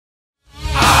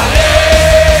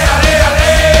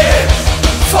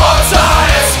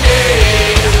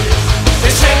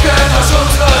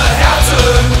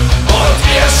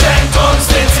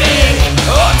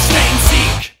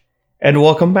And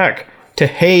welcome back to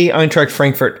Hey Eintracht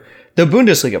Frankfurt, the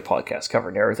Bundesliga podcast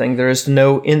covering everything there is to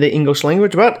know in the English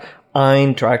language about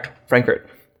Eintracht Frankfurt.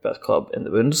 Best club in the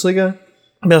Bundesliga,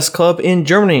 best club in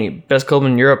Germany, best club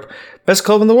in Europe, best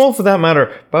club in the world for that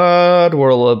matter, but we're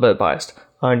a little bit biased.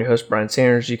 I'm your host, Brian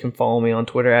Sanders. You can follow me on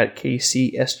Twitter at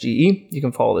KCSGE. You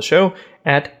can follow the show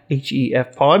at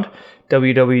HEFPod.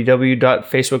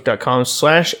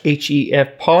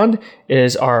 www.facebook.com/HEFpod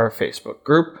is our Facebook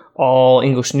group. All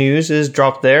English news is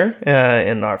dropped there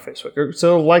in our Facebook group,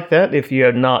 so like that if you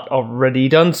have not already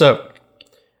done so.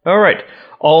 All right,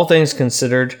 all things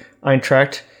considered,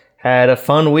 Eintracht had a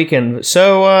fun weekend.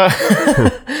 So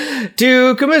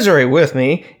to commiserate with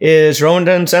me is Roman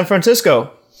in San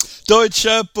Francisco.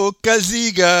 Deutscher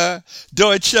Pokalsieger,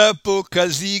 Deutscher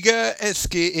Pokalsieger,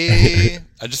 SGE.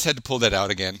 I just had to pull that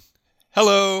out again.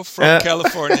 Hello from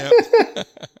California.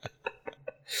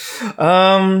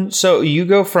 So you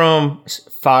go from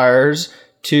fires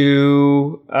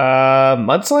to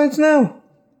mudslides now?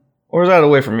 Or is that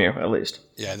away from you, at least?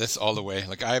 Yeah, that's all the way.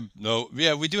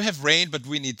 We do have rain, but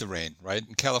we need the rain, right?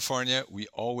 In California, we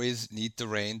always need the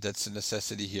rain. That's a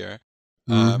necessity here.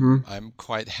 I'm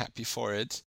quite happy for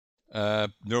it. No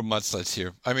mudslides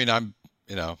here. I mean, I'm,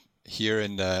 here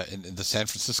in the San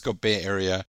Francisco Bay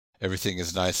Area, everything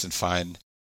is nice and fine.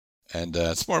 And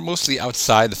it's mostly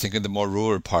outside, I think, in the more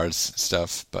rural parts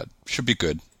stuff, but should be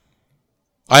good.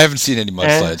 I haven't seen any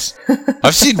mudslides.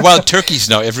 I've seen wild turkeys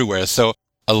now everywhere, so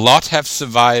a lot have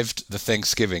survived the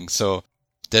Thanksgiving, so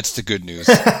that's the good news.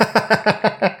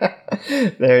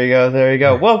 There you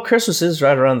go. Well, Christmas is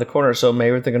right around the corner, so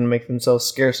maybe they're going to make themselves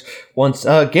scarce once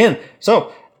again.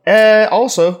 So,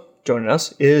 also joining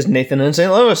us is Nathan in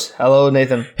St. Louis. Hello,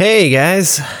 Nathan. Hey,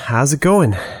 guys. How's it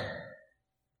going?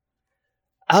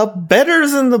 Better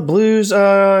than the Blues'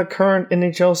 current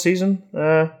NHL season.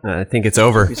 I think it's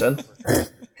over.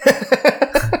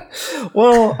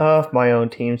 Well, my own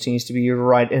team seems to be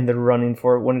right in the running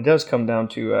for it when it does come down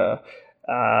to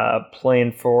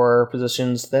playing for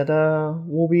positions that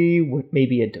will be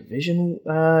maybe a division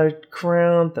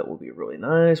crown. That will be really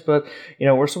nice. But,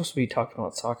 we're supposed to be talking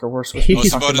about soccer. We're supposed to be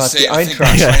talking about the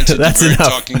Eintracht. That's enough.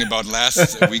 Talking about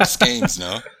last week's games,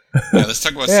 no? Yeah, let's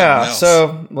talk about something else.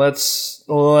 So let's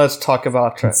talk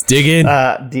about let's dig in.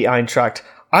 The Eintracht.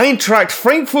 Eintracht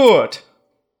Frankfurt.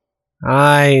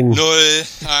 0-1.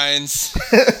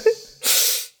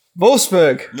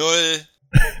 Wolfsburg. 0.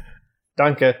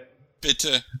 Danke.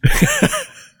 Bitte.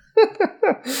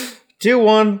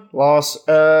 2-1 loss.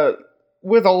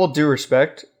 With all due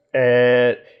respect,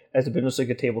 as the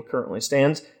Bundesliga table currently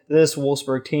stands, this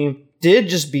Wolfsburg team did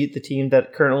just beat the team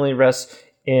that currently rests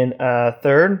in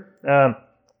third.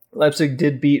 Leipzig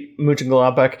did beat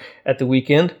Mönchengladbach at the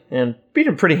weekend and beat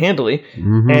them pretty handily.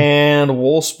 And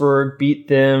Wolfsburg beat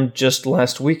them just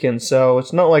last weekend. So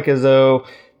it's not like as though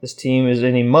this team is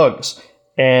any mugs.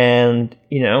 And,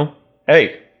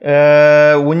 hey,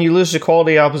 when you lose to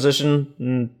quality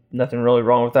opposition, nothing really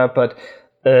wrong with that. But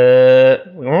we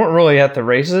weren't really at the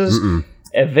races.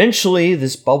 Eventually,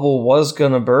 this bubble was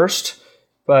going to burst.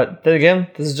 But then again,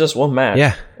 this is just one match.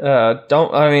 Yeah.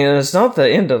 It's not the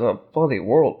end of the bloody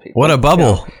world, people. What a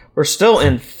bubble. We're still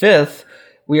in fifth.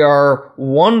 We are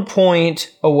 1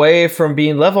 point away from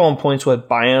being level on points with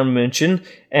Bayern München.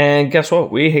 And guess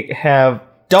what? We have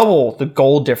double the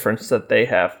goal difference that they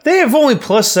have. They have only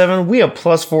 +7. We have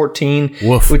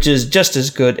 +14, which is just as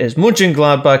good as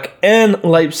Mönchengladbach and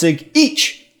Leipzig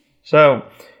each. So,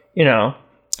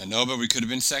 I know, but we could have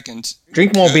been second.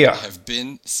 Drink more beer. Have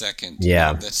been second.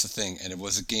 Yeah. That's the thing. And it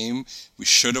was a game we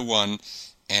should have won.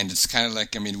 And it's kind of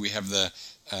like, we have the,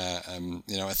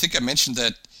 I think I mentioned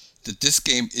that this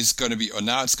game is going to be, or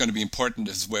now it's going to be important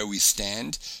is where we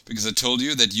stand. Because I told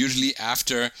you that usually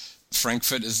after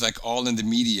Frankfurt is like all in the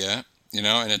media, and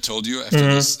I told you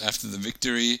after the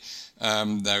victory,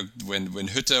 that when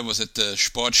Hütter was at the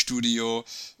Sportstudio,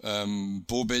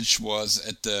 Bobic was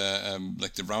at the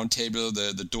the round table,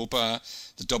 the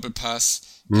Doppelpass,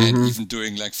 and even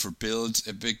doing for Bild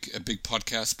a big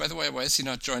podcast. By the way, why is he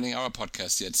not joining our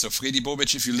podcast yet? So Fredi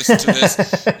Bobic, if you listen to this,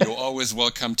 you're always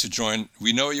welcome to join.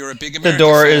 We know you're a big American The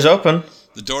door fan. is open.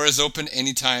 The door is open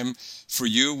anytime for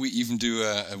you. We even do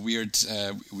a weird.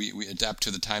 We adapt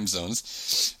to the time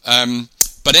zones.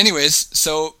 But anyways,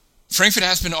 so Frankfurt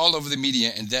has been all over the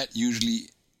media, and that usually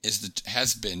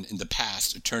has been in the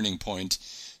past a turning point.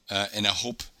 And I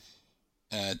hope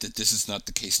that this is not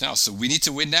the case now. So we need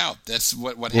to win now. That's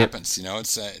what happens.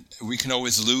 It's we can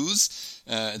always lose.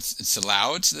 It's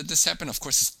allowed that this happened. Of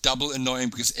course, it's double annoying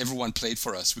because everyone played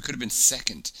for us. We could have been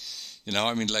second. With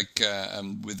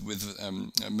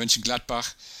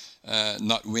Mönchengladbach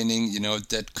not winning.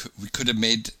 We could have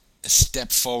made a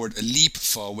step forward, a leap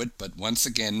forward, but once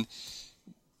again,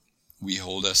 we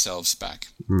hold ourselves back.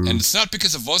 And it's not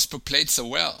because of Wolfsburg played so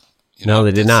well. No,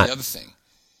 they did not. That's the other thing.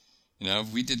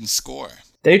 We didn't score.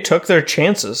 They took their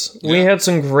chances. Yeah. We had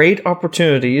some great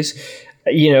opportunities.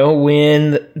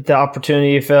 When the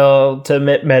opportunity fell to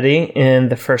Mehdi in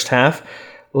the first half.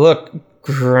 Look,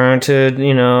 granted,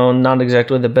 not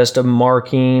exactly the best of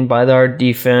marking by our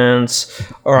defense.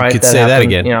 All right, you could say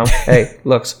happened. that again. Hey,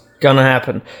 look's gonna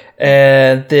happen.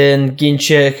 And then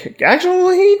Ginchik,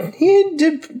 actually, he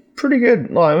did pretty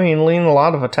good. Well, leaned a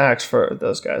lot of attacks for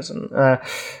those guys and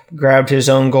grabbed his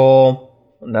own goal.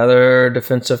 Another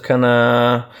defensive kind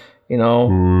of,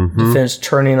 defense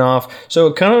turning off. So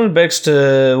it kind of begs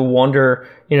to wonder,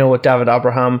 with David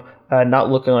Abraham not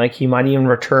looking like he might even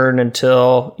return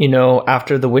until,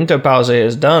 after the winter pause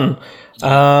is done.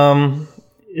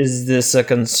 Is this a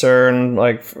concern,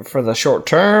 for the short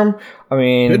term?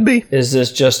 Could be. Is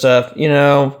this just a,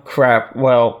 crap?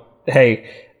 Well, hey,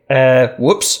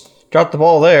 whoops, dropped the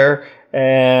ball there.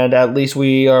 And at least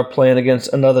we are playing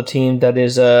against another team that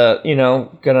is,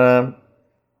 gonna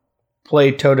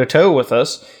play toe-to-toe with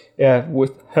us. Yeah,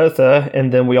 with Hertha.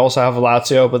 And then we also have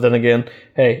Lazio. But then again,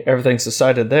 hey, everything's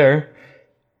decided there.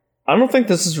 I don't think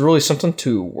this is really something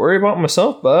to worry about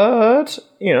myself. But,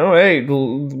 hey,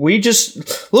 we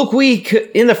just... Look,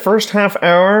 in the first half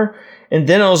hour, and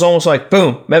then it was almost like,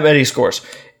 boom, Mehdi scores.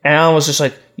 And I was just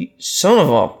like, son of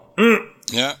a...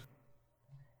 Yeah.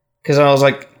 Because I was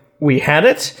like... We had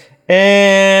it,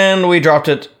 and we dropped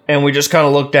it, and we just kind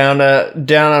of looked down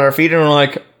at our feet, and we're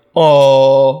like,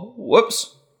 oh,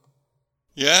 whoops.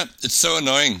 Yeah, it's so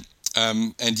annoying.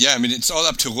 It's all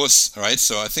up to Russ, right?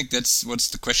 So I think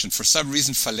what's the question. For some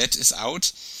reason, Fallet is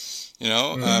out,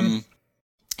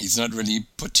 he's not really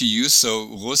put to use,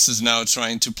 so Russ is now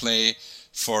trying to play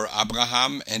for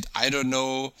Abraham, and I don't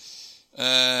know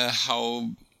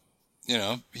how,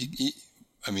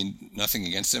 nothing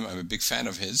against him. I'm a big fan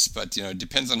of his, but it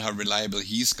depends on how reliable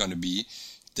he's going to be.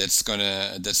 That's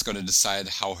gonna decide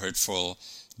how hurtful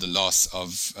the loss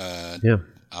of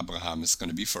Abraham is going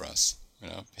to be for us.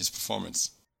 His performance.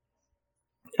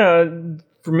 For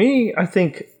me, I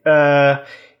think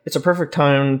it's a perfect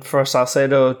time for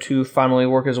Salcedo to finally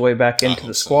work his way back into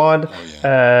the squad. Oh,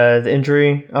 yeah. The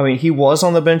injury. He was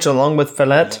on the bench along with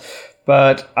Fallet,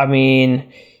 but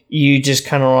you just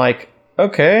kind of like.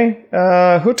 Okay,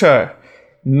 Hutter,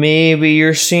 maybe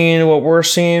you're seeing what we're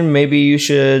seeing. Maybe you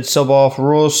should sub off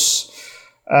Rus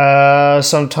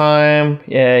sometime.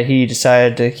 Yeah, he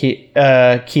decided to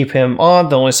keep him on.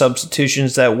 The only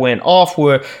substitutions that went off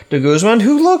were De Guzman,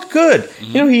 who looked good.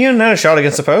 Mm-hmm. He even had a shot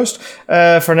against the post.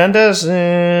 Fernandez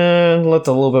left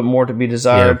a little bit more to be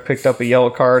desired. Yeah. Picked up a yellow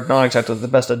card. Not exactly the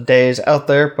best of days out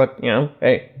there, but,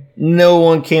 hey, no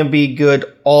one can be good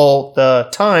all the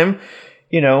time.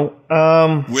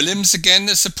 Williams again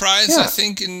a surprise, I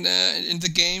think, in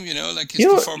the game. His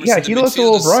performance. Yeah, in the he looked a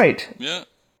little bright. Yeah,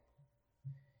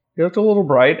 he looked a little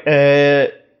bright.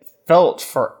 It felt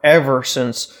forever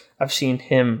since I've seen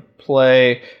him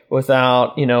play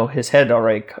without his head cut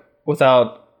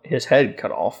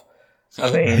off.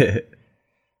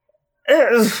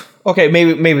 Okay,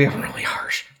 maybe I'm really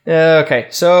harsh. Okay,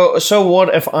 so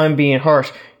what if I'm being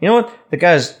harsh? You know what? The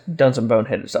guy's done some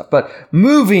boneheaded stuff. But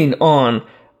moving on.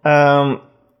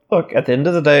 Look, at the end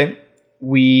of the day,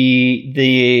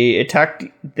 the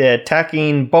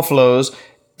attacking Buffaloes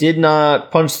did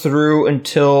not punch through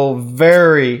until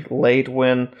very late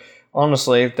when,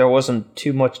 honestly, there wasn't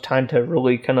too much time to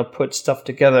really kind of put stuff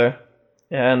together.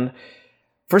 And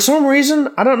for some reason,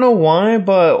 I don't know why,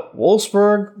 but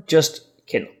Wolfsburg just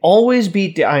can always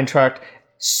beat the Eintracht.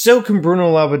 So can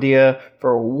Bruno Labbadia.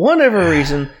 For whatever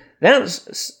reason, that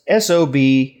SOB,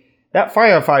 that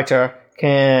firefighter,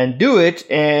 can do it.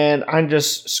 And I'm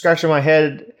just scratching my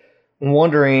head and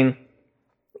wondering,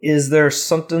 is there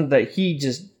something that he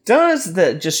just does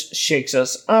that just shakes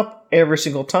us up every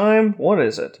single time? What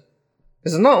is it?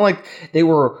 Because it's not like they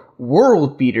were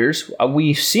world beaters.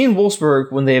 We've seen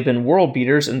Wolfsburg when they have been world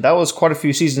beaters, and that was quite a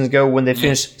few seasons ago when they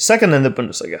finished second in the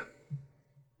Bundesliga.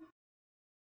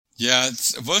 Yeah,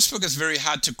 Wolfsburg is very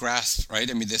hard to grasp, right?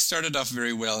 They started off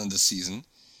very well in the season.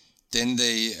 Then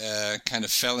they kind of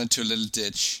fell into a little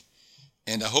ditch.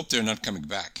 And I hope they're not coming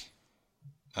back.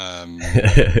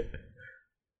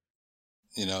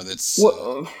 That's...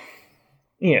 Well,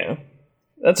 yeah.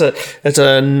 That's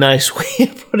a nice way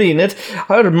of putting it.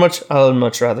 I would much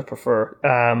rather prefer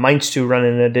Mainz to run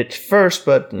in a ditch first,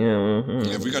 but we're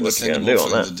going to send them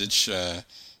off in the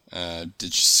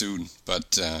ditch soon.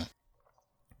 But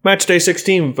Match day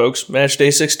 16, folks. Match day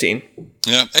 16.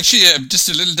 Yeah, actually, just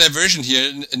a little diversion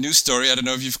here. A news story. I don't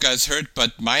know if you guys heard,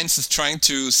 but Mainz is trying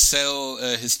to sell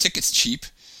his tickets cheap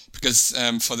because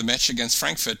for the match against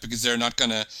Frankfurt, because they're not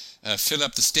gonna fill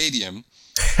up the stadium.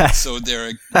 So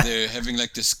they're having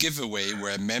like this giveaway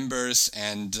where members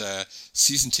and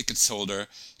season tickets holder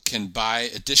can buy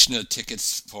additional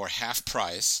tickets for half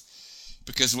price,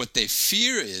 because what they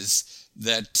fear is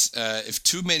that if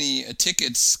too many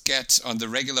tickets get on the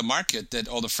regular market, that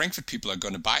all the Frankfurt people are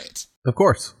going to buy it. Of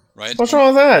course. Right? What's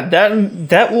wrong with that?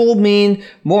 That will mean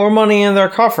more money in their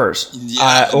coffers.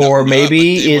 Yeah,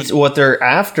 maybe it's what they're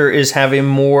after is having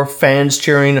more fans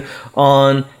cheering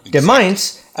on the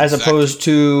Mainz as opposed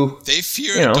to... They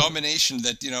fear a domination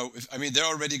that, they're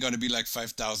already going to be like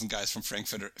 5,000 guys from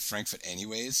Frankfurt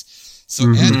anyways. So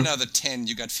add another 10,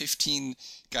 you got 15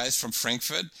 guys from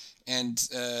Frankfurt, and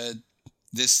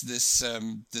this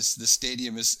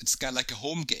stadium it's got like a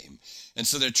home game, and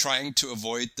so they're trying to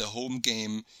avoid the home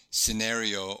game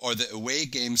scenario or the away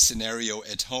game scenario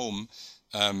at home,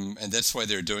 and that's why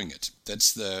they're doing it.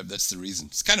 That's the reason.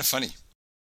 It's kind of funny.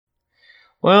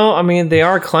 Well, I mean, they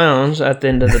are clowns at the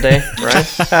end of the day, right?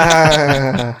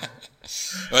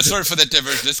 Well, sorry for that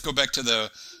diversion. Let's go back to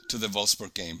the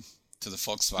Wolfsburg game. To the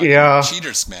Volkswagen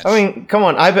Cheaters match. I mean, come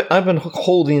on. I've been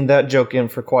holding that joke in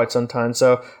for quite some time.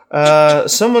 So,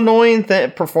 some annoying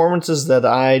performances that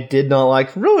I did not like.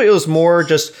 Really, it was more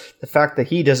just the fact that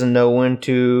he doesn't know when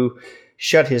to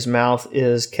shut his mouth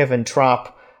is Kevin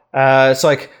Trapp. It's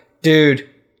like, dude,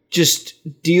 just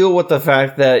deal with the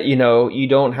fact that, you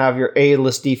don't have your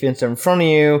A-list defense in front of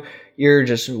you. You're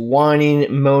just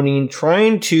whining, moaning,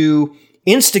 trying to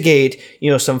instigate,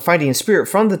 some fighting spirit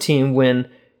from the team when...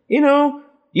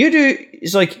 you do.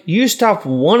 It's like you stopped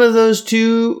one of those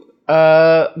two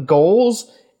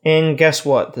goals, and guess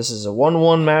what? This is a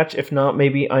 1-1 match. If not,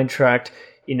 maybe Eintracht,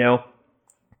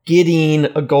 getting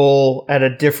a goal at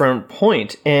a different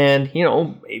point, and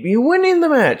maybe winning the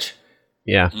match.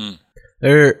 Yeah,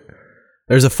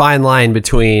 there's a fine line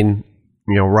between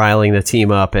riling the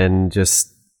team up and just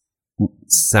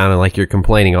sounding like you're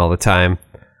complaining all the time.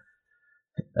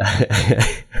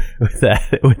 with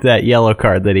that yellow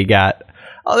card that he got,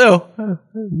 although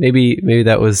maybe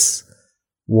that was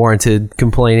warranted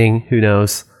complaining. Who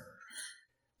knows?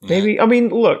 Maybe. I mean,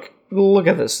 look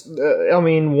at this.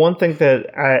 One thing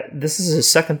that this is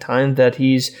his second time that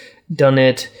he's done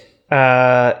it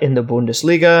in the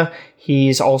Bundesliga.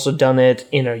 He's also done it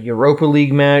in a Europa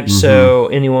League match. Mm-hmm. So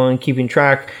anyone keeping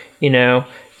track,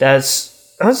 that's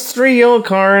 3 yellow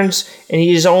cards, and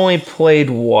he's only played,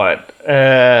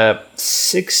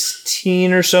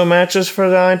 16 or so matches for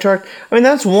the Eintracht? I mean,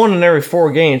 that's 1 in every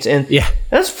 4 games, and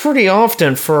that's pretty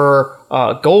often for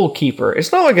a goalkeeper.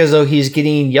 It's not like as though he's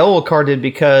getting yellow carded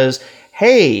because,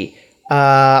 hey,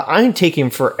 I'm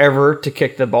taking forever to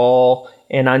kick the ball,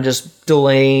 and I'm just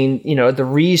delaying, the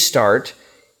restart.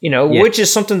 Which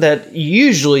is something that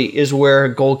usually is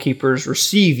where goalkeepers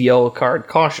receive yellow card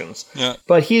cautions. Yeah.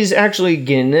 But he's actually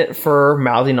getting it for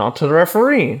mouthing on to the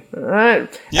referee.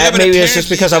 Maybe it's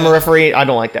just because I'm a referee. I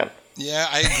don't like that. Yeah,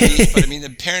 I agree.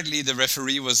 But apparently the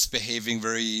referee was behaving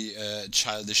very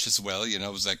childish as well. It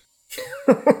was like...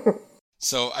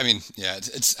 So,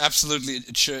 it's absolutely,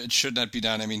 it should not be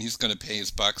done. He's going to pay his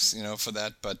bucks, for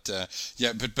that. But,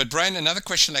 but Brian, another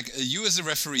question, like you as a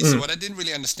referee, so what I didn't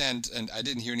really understand, and I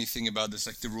didn't hear anything about this,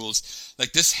 like the rules,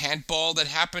 like this handball that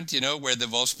happened, where the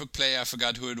Wolfsburg player, I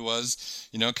forgot who it was,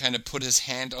 kind of put his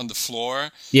hand on the floor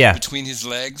between his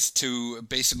legs to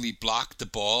basically block the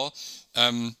ball.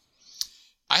 I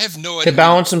have no idea. To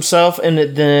balance himself, and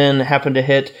it then happened to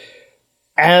hit.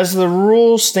 As the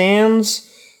rule stands...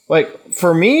 Like,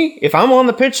 for me, if I'm on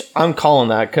the pitch, I'm calling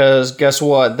that, because guess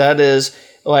what? That is,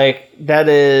 a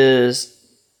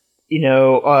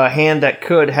hand that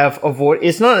could have avoided.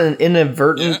 It's not an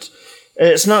inadvertent,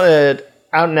 it's not an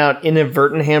out-and-out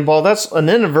inadvertent handball. That's an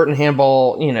inadvertent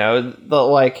handball,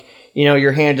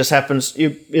 your hand just happens,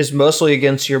 is mostly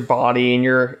against your body, and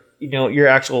your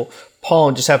actual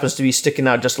palm just happens to be sticking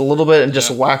out just a little bit and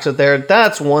just whacks it there.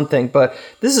 That's one thing, but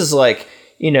this is like,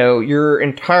 your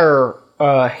entire...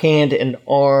 hand and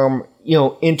arm,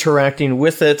 interacting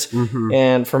with it. Mm-hmm.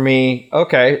 And for me,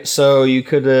 okay, so you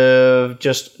could have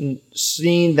just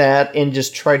seen that and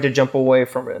just tried to jump away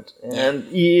from it. And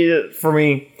for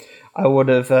me, I would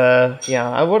have,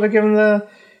 given the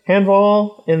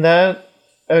handball in that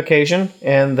occasion.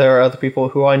 And there are other people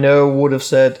who I know would have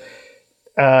said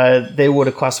they would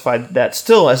have classified that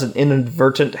still as an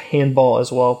inadvertent handball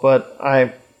as well. But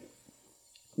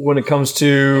when it comes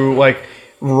to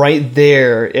right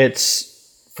there,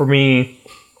 it's, for me,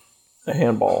 a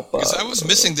handball. But Because I was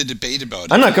missing the debate about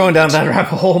it. I'm not going down that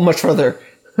rabbit hole much further.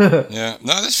 Yeah,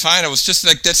 no, that's fine. I was just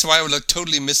like, that's why I was like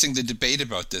totally missing the debate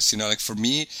about this. You know, like for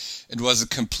me, it was a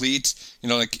complete, you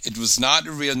know, like it was not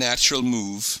a real natural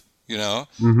move, you know,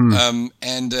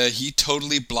 and he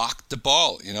totally blocked the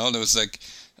ball. You know, there was like,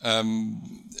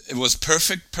 it was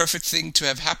perfect thing to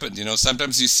have happened. You know,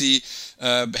 sometimes you see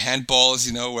handballs,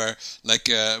 you know, where like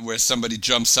where somebody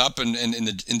jumps up and in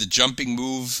the jumping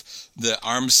move, the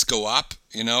arms go up,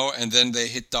 you know, and then they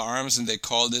hit the arms and they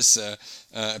call this a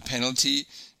penalty.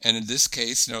 And in this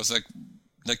case, you know, it's like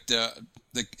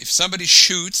if somebody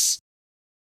shoots,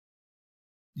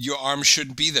 your arm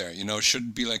shouldn't be there, you know,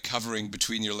 shouldn't be like covering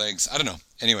between your legs. I don't know.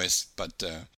 Anyways, but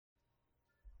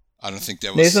I don't think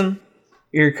that was Nathan,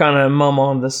 you're kind of mum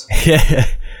on this. Yeah.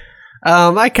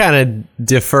 I kind of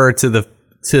defer to the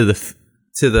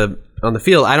on the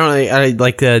field. I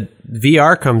like the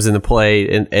VR comes into play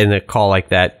in a call like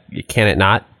that. Can it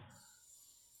not?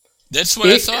 That's what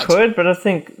I thought. It could, but I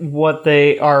think what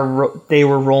they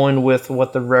were rolling with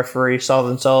what the referee saw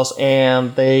themselves,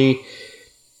 and they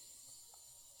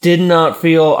did not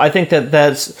feel. I think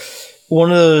that's one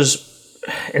of those,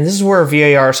 and this is where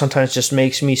VAR sometimes just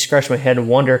makes me scratch my head and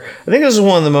wonder. I think this is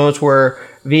one of the moments where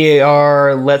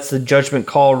VAR lets the judgment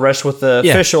call rest with the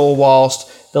official, whilst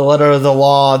the letter of the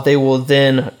law, they will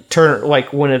then turn,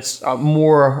 like when it's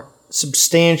more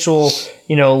substantial,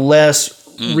 you know, less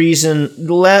reason,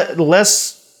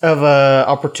 less of a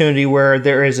opportunity where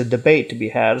there is a debate to be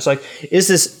had. It's like, is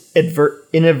this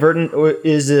inadvertent or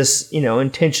is this, you know,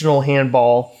 intentional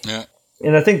handball? Yeah.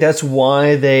 And I think that's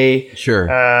why they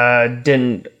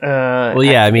didn't. Well,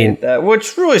 yeah, I mean, that,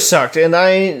 which really sucked. And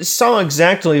I knew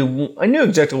exactly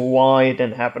why it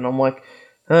didn't happen. I'm like,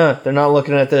 they're not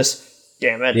looking at this.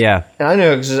 Damn it. Yeah. And I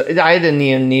knew. I didn't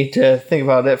even need to think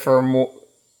about it for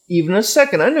even a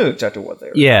second. I knew exactly what they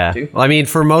were. Yeah. doing. Well, I mean,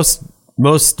 for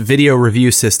most video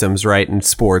review systems, right, in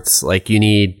sports, like you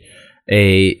need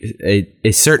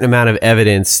a certain amount of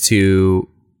evidence to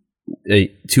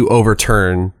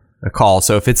overturn a call.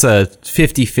 So if it's a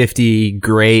 50-50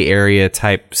 gray area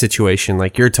type situation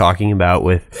like you're talking about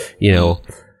with, you know,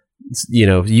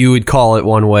 you would call it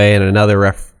one way and another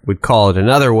ref would call it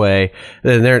another way,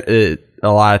 then they're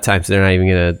a lot of times they're not even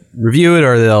going to review it,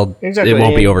 or it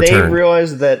won't be overturned. They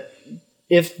realize that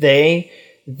if they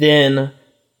then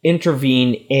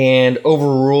intervene and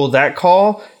overrule that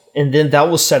call, and then that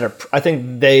will set a. I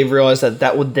think they realize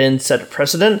that would then set a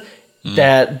precedent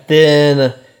that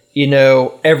then, you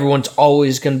know, everyone's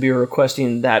always going to be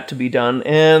requesting that to be done,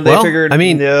 and they figured. I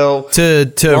mean,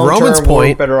 to Roman's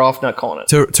point, we're better off not calling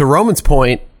it. To Roman's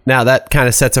point, now that kind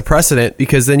of sets a precedent,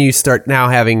 because then you start now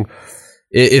having.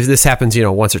 If this happens, you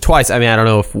know, once or twice, I mean, I don't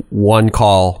know if one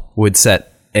call would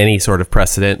set any sort of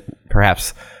precedent,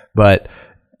 perhaps, but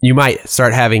you might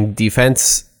start having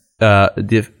defense,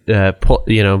 backs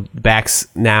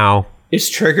now. It's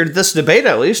triggered this debate,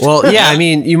 at least. Well, yeah, I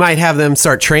mean, you might have them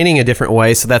start training a different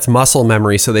way, so that's muscle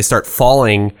memory, so they start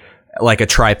falling like a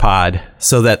tripod,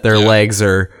 so that their legs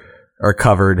are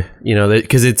covered, you know,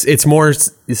 because it's more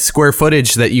square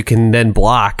footage that you can then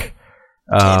block.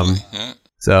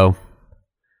 So.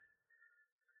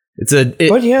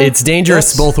 It's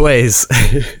dangerous both ways.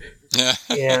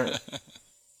 Yeah.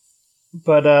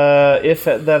 But if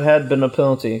that had been a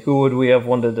penalty, who would we have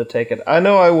wanted to take it? I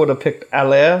know I would have picked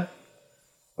Allaire,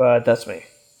 but that's me.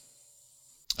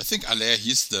 I think Allaire,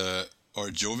 or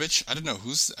Jovic. I don't know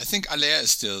I think Allaire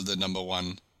is still the number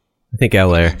one. I think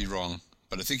Allaire. I might be wrong,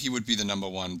 but I think he would be the number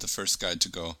one, the first guy to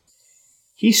go.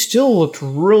 He still looked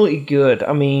really good.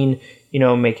 I mean, you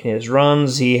know, making his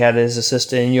runs. He had his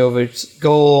assist in Jovic's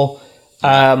goal. They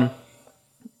were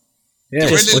a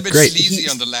little bit sleazy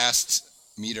on the last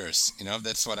meters. You know,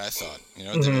 that's what I thought. You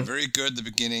know, they were very good at the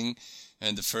beginning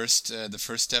and the first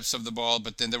steps of the ball,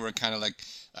 but then they were kind of like,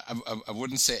 I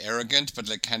wouldn't say arrogant, but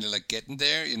like kind of like getting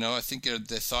there. You know, I think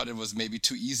they thought it was maybe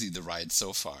too easy, the ride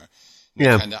so far. They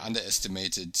kind of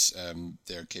underestimated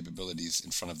their capabilities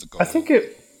in front of the goal.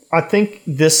 I think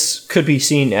this could be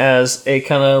seen as a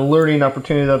kind of learning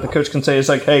opportunity that the coach can say, it's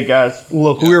like, hey guys,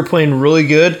 look, we were playing really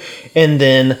good, and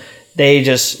then they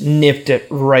just nipped it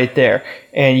right there,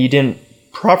 and you didn't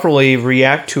properly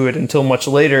react to it until much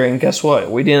later, and guess what?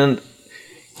 We didn't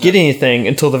get anything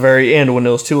until the very end when it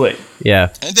was too late.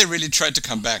 Yeah. And they really tried to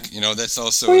come back. You know, that's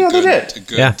also good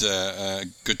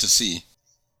to see.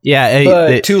 Yeah.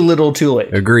 But too little, too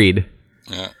late. Agreed.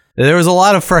 Yeah. There was a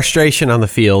lot of frustration on the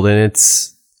field, and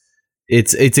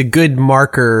it's a good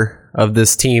marker of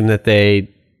this team that they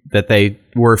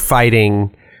were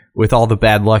fighting with all the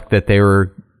bad luck that they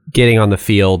were getting on the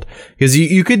field, because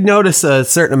you could notice a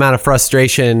certain amount of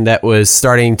frustration that was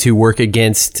starting to work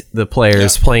against the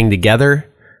players playing together.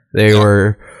 They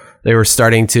were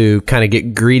starting to kind of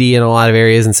get greedy in a lot of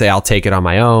areas and say, I'll take it on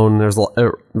my own.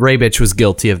 Rebic was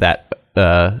guilty of that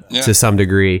to some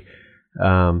degree,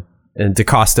 and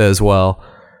DaCosta as well.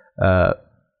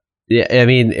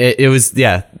 It was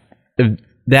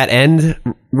that end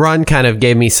run kind of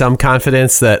gave me some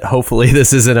confidence that hopefully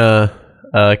this isn't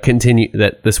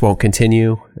that this won't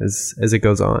continue as it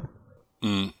goes on.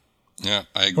 Yeah,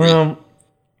 I agree.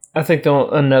 I think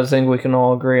another thing we can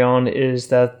all agree on is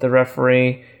that the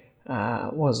referee,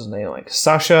 what was his name, like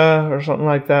Sasha or something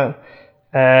like that,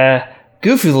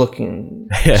 goofy looking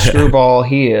screwball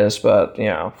he is, but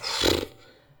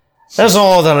that's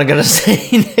all that I'm gonna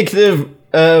say negative.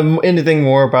 Anything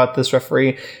more about this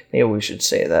referee? Maybe we should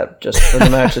say that just for the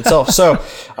match itself. So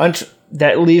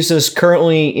that leaves us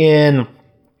currently in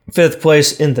 5th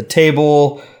place in the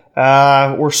table.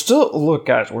 We're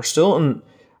still in.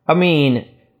 I mean,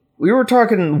 we were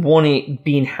talking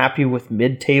being happy with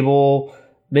mid-table.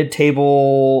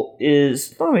 Mid-table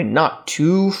is not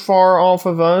too far off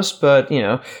of us, but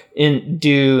due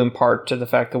in part to the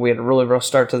fact that we had a really rough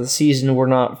start to the season, we're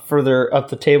not further up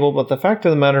the table. But the fact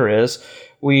of the matter is,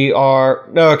 we are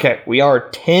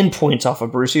 10 points off of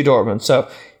Borussia Dortmund. So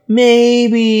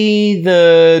maybe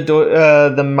the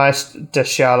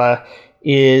Meisterschale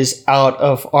is out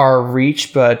of our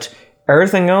reach, but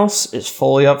everything else is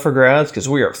fully up for grabs because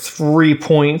we are 3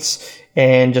 points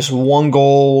and just 1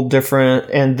 goal different,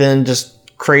 and then just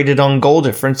created on goal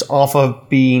difference off of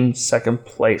being 2nd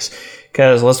place.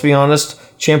 Because let's be honest,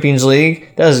 Champions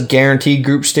League, that is guaranteed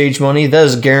group stage money. That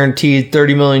is guaranteed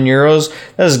 30 million euros.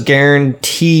 That is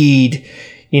guaranteed,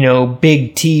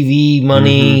 big TV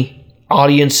money,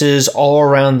 audiences all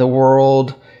around the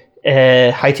world,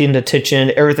 heightened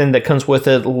attention, everything that comes with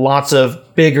it. Lots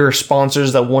of bigger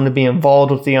sponsors that want to be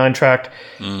involved with the Eintracht.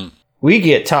 We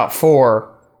get top 4.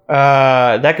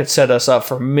 That could set us up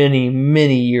for many,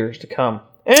 many years to come.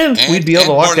 And we'd be able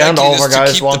to lock down to all of our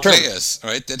guys long term.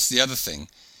 Right? That's the other thing.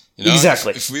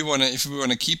 Exactly. If we want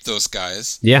to keep those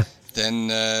guys, then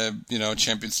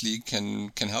Champions League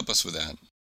can help us with that.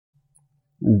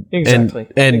 Exactly.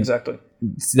 And exactly.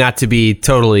 Not to be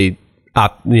totally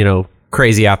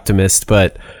crazy optimist,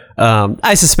 but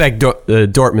I suspect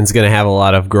Dortmund's going to have a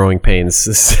lot of growing pains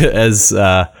as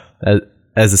the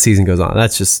season goes on.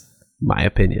 That's just my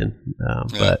opinion,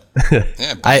 but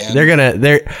I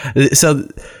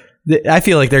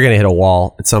feel like they're gonna hit a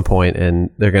wall at some point, and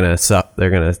they're gonna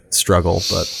struggle.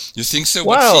 But you think so?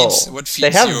 What feeds they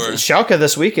have your Schalke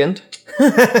this weekend?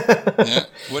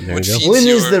 What feeds when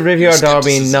is the Riviera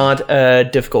Derby not a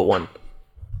difficult one?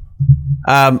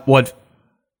 What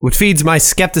feeds my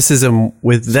skepticism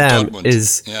with them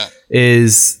is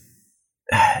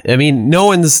no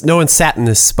one's sat in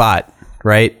this spot,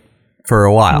 right, for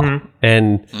a while,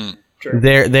 and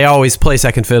they always play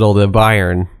second fiddle to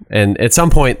Bayern, and at some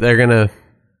point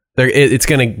it's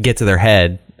gonna get to their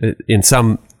head in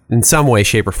some way,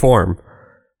 shape, or form.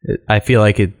 I feel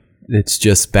like it's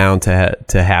just bound to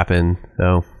happen.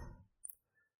 So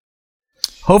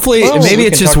hopefully, maybe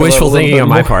it's just wishful thinking on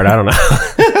my part. I don't know.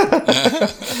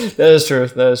 That is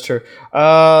true.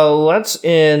 Let's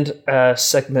end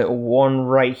segment 1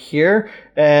 right here,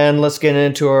 and let's get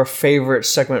into our favorite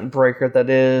segment breaker, that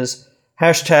is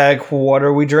hashtag what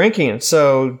are we drinking.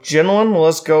 So, gentlemen,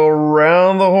 let's go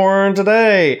around the horn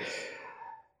today.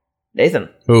 Nathan,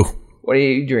 what are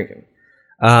you drinking?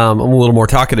 I'm a little more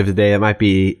talkative today. It might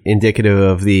be indicative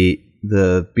of the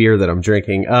beer that I'm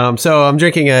drinking. So I'm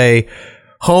drinking a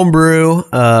homebrew,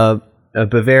 a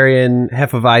Bavarian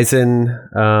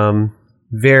Hefeweizen,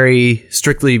 very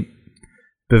strictly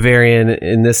Bavarian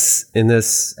in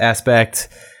this aspect.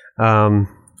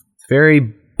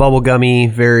 Very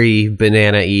bubblegummy, very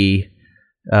banana-y.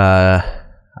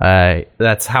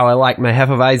 That's how I like my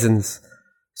Hefeweizens.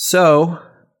 So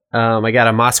I got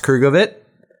a Maaskrugovit,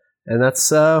 and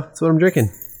that's what I'm drinking.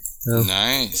 So.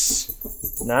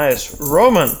 Nice.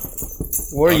 Roman,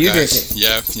 what are you drinking?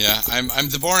 Yeah. I'm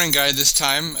the boring guy this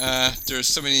time. There's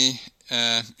so many.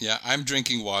 I'm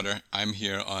drinking water. I'm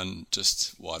here on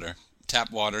just water,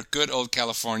 tap water. Good old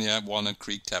California Walnut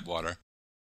Creek tap water.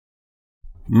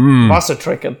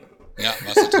 Wassertrinken. Yeah,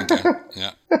 Wassertrinken.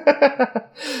 Yeah.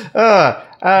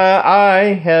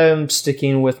 I am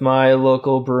sticking with my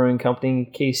local brewing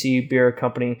company, KC Beer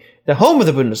Company, the home of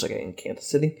the Bundesliga in Kansas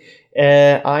City.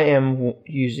 I am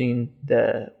using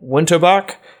the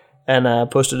Winterbach, and I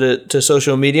posted it to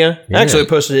social media. Yeah. Actually, I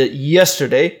posted it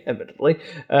yesterday, admittedly.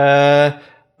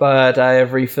 But I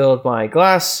have refilled my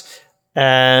glass,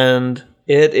 and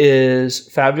It is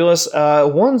fabulous.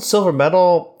 Won silver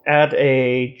medal at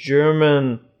a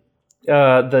German,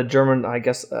 the German, I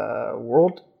guess,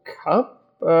 World Cup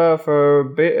for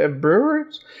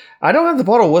brewers. I don't have the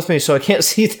bottle with me, so I can't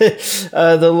see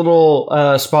the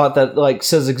little spot that like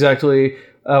says exactly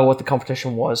what the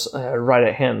competition was right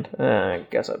at hand. I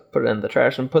guess I put it in the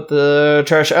trash and put the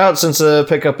trash out since the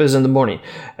pickup is in the morning.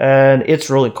 And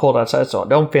it's really cold outside, so I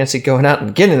don't fancy going out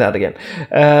and getting that again.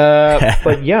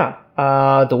 But yeah,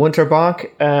 the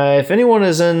Winterbach. If anyone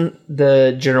is in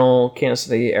the general Kansas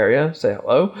City area, say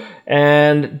hello.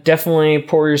 And definitely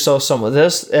pour yourself some of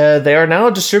this. They are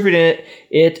now distributing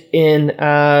it in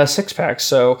 6-packs,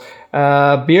 so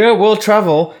beer will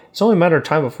travel. It's only a matter of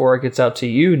time before it gets out to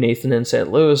you, Nathan, in St.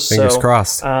 Louis. Fingers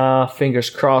crossed. Fingers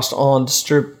crossed on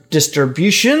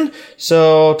distribution.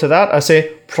 So to that, I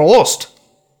say Prost.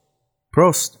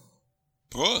 Prost.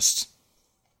 Prost.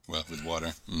 Well, with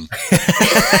water.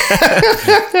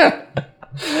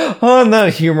 On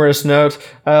that humorous note,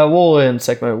 we'll end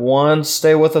segment 1.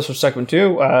 Stay with us for segment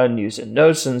 2, news and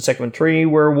notes, and segment 3,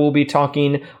 where we'll be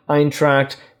talking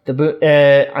Eintracht,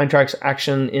 Eintracht's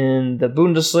action in the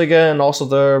Bundesliga, and also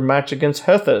their match against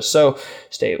Hertha. So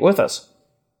stay with us.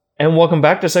 And welcome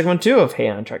back to segment 2 of Hey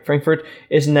Eintracht Frankfurt.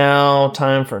 It's now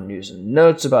time for news and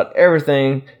notes about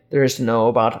everything there is to know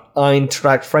about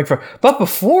Eintracht Frankfurt. But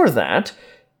before that,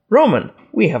 Roman,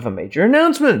 we have a major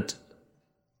announcement.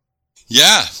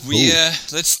 Yeah,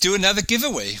 let's do another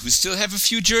giveaway. We still have a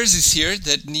few jerseys here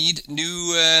that need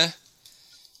new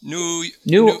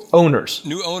owners.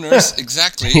 New owners,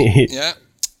 exactly. Yeah,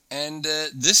 and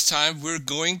this time we're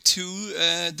going to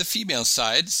the female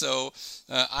side. So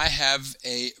I have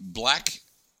a black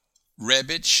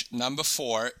Rebic number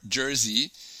 4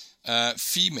 jersey,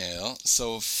 female,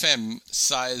 so femme,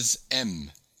 size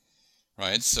M.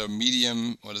 Right, so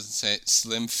medium, what does it say?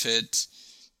 Slim fit.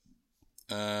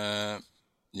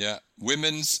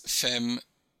 Women's femme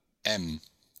M.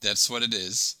 That's what it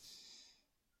is.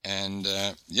 And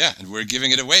and we're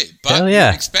giving it away. But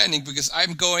we're expanding because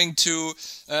I'm going to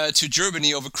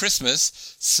Germany over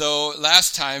Christmas. So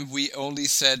last time we only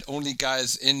said only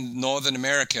guys in Northern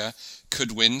America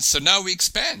could win. So now we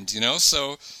expand,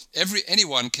 So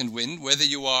anyone can win, whether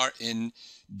you are in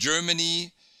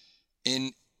Germany,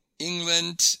 in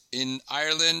England, in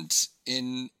Ireland,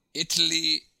 in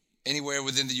Italy, anywhere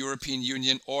within the European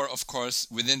Union, or of course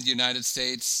within the United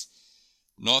States,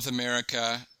 North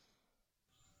America.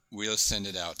 We'll send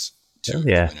it out to the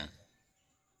winner.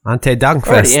 Ante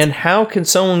Dankfest. And how can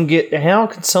someone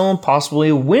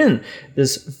possibly win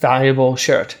this valuable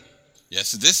shirt? Yeah,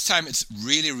 so this time it's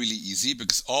really, really easy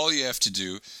because all you have to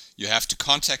do, you have to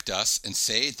contact us and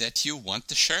say that you want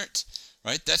the shirt,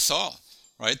 right? That's all.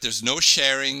 Right? There's no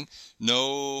sharing,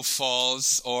 no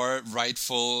false or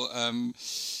rightful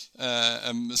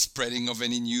spreading of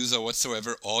any news or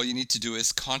whatsoever. All you need to do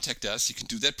is contact us. You can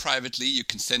do that privately. You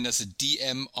can send us a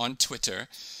DM on Twitter.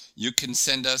 You can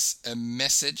send us a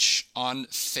message on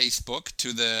Facebook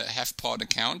to the HefPod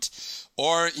account,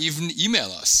 or even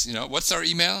email us. What's our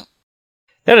email?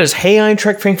 That is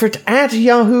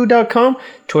HeyEintrachtFrankfurt@yahoo.com.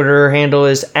 Twitter handle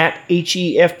is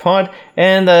 @HEFPod.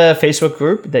 And the Facebook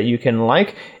group that you can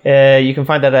like, you can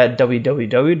find that at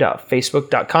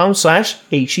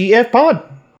www.facebook.com/HEFPod.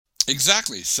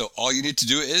 Exactly. So all you need to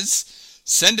do is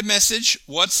send a message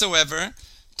whatsoever.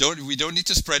 We don't need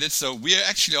to spread it. So we are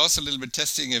actually also a little bit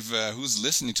testing if who's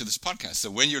listening to this podcast.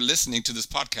 So when you're listening to this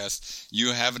podcast,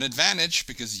 you have an advantage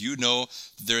because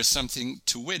there is something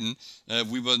to win.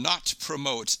 We will not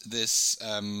promote this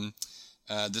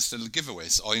little giveaway.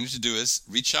 So all you need to do is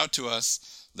reach out to us,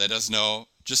 let us know.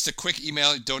 Just a quick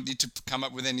email. You don't need to come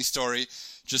up with any story.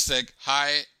 Just like,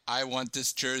 hi, I want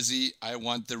this jersey. I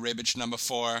want the Rebic number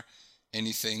 4,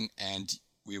 anything, and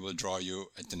we will draw you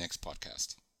at the next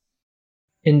podcast.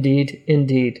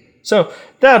 Indeed. So,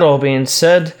 that all being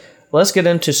said, let's get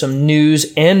into some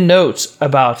news and notes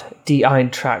about the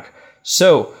Eintracht.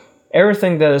 So,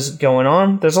 everything that is going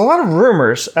on, there's a lot of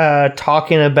rumors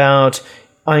talking about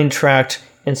Eintracht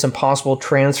and some possible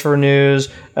transfer news.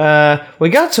 We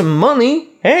got some money.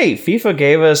 Hey, FIFA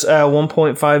gave us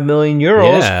 1.5 million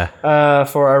euros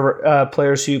for our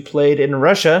players who played in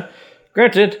Russia.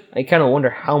 Granted, I kind of wonder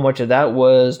how much of that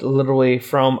was literally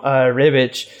from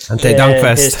Rebic and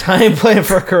his time playing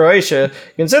for Croatia,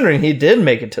 considering he did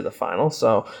make it to the final.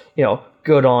 So,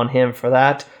 good on him for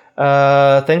that.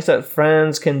 Things that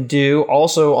friends can do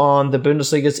also on the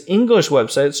Bundesliga's English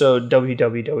website, so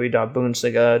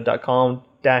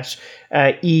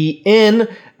www.bundesliga.com-en.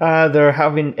 They're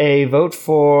having a vote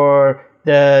for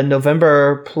the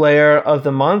November Player of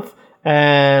the Month,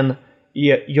 and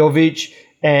Jovic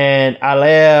and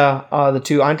Aller, the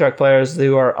two Eintracht players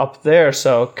who are up there,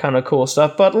 so kind of cool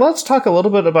stuff. But let's talk a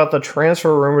little bit about the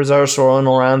transfer rumors that are swirling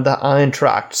around the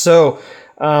Eintracht. So,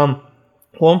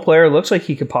 one player looks like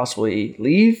he could possibly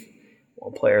leave.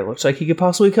 One player looks like he could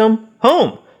possibly come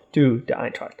home to the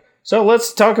Eintracht. So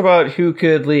let's talk about who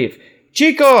could leave.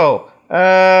 Chico!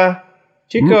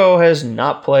 Chico has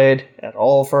not played at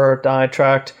all for the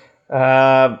Eintracht.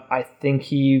 I think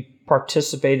he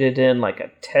participated in like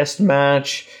a test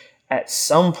match at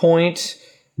some point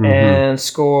and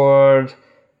scored,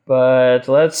 but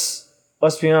let's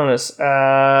be honest,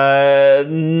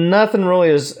 nothing really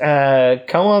has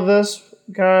come of this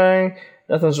guy.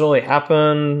 Nothing's really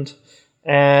happened,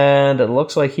 and it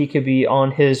looks like he could be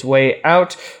on his way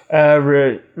out.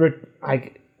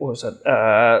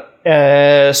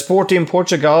 Sporting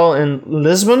Portugal in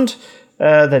Lisbon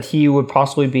that he would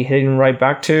possibly be heading right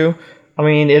back to. I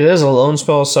mean, it is a loan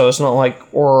spell, so it's not like,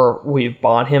 or we've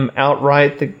bought him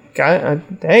outright. The guy,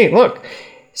 hey, look,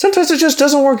 sometimes it just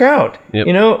doesn't work out. Yep.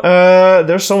 You know,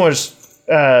 there's so much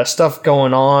stuff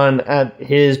going on at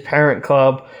his parent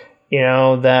club, you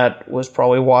know, that was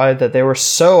probably why that they were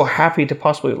so happy to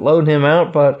possibly loan him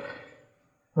out. But,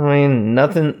 I mean,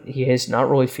 nothing, he has not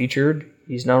really featured.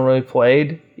 He's not really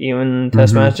played, even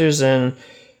test matches, and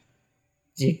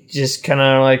you just kind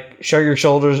of like shrug your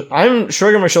shoulders. I'm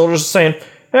shrugging my shoulders saying,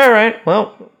 all right,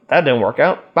 well, that didn't work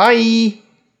out. Bye.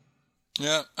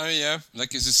 Yeah, yeah.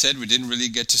 Like as you said, we didn't really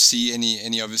get to see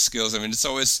any of his skills. I mean, it's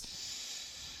always,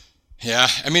 yeah.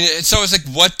 I mean, it's always like,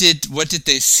 what did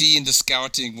they see in the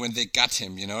scouting when they got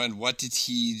him, you know, and what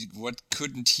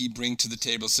couldn't he bring to the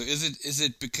table? So is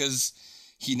it because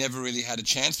he never really had a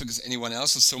chance because anyone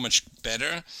else was so much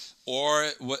better? Or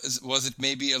was it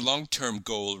maybe a long-term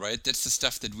goal, right? That's the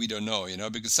stuff that we don't know, you know,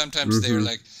 because sometimes they're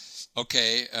like,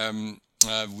 okay,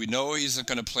 we know he's not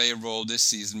going to play a role this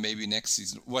season, maybe next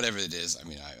season, whatever it is. I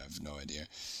mean, I have no idea.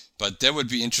 But that would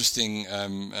be interesting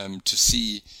to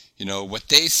see, you know, what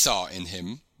they saw in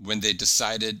him when they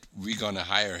decided we're going to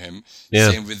hire him. Yeah.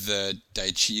 Same with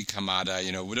Daichi Kamada,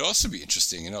 you know, would also be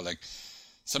interesting, you know, like,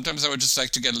 sometimes I would just like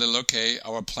to get a little, okay,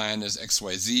 our plan is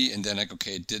XYZ, and then like,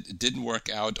 okay, it didn't work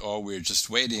out, or we're just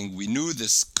waiting. We knew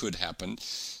this could happen.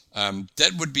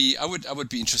 That would be, I would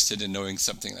be interested in knowing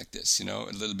something like this, you know,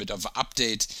 a little bit of an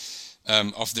update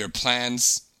of their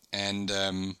plans. And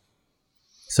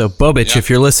so Bobic, if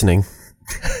you're listening.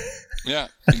 Yeah,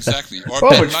 exactly. Or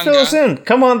Bobic, fill us in.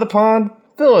 Come on the pod,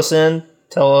 fill us in.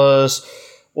 Tell us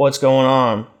what's going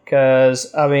on.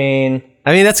 Because, I mean,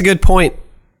 that's a good point,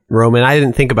 Roman. I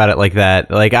didn't think about it like that.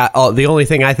 Like, the only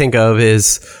thing I think of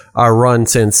is our run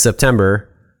since September,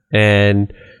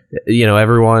 and you know,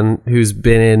 everyone who's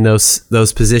been in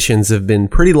those positions have been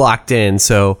pretty locked in.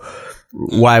 So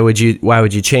why would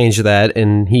you change that?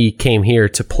 And he came here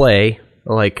to play,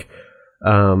 like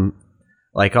all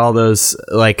those,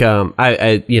 like what's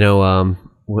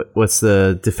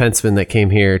the defenseman that came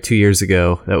here 2 years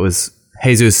ago? That was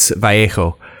Jesus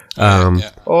Vallejo.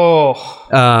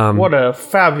 What a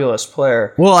fabulous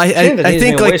player. Well, I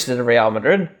think like wasted at Real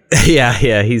Madrid.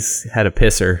 Yeah, he's had a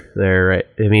pisser there, right?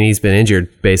 I mean, he's been injured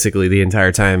basically the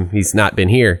entire time he's not been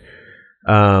here.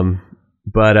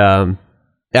 But I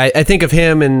think of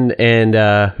him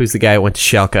and who's the guy who went to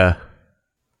Schalke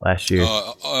last year?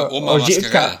 Omar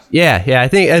Mascarell. Yeah. I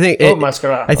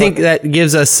think that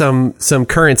gives us some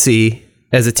currency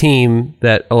as a team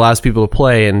that allows people to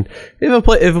play. And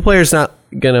if a player's not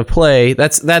gonna play,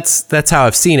 that's how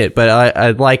I've seen it. But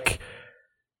I like,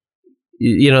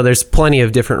 you know, there's plenty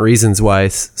of different reasons why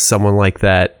someone like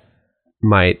that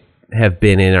might have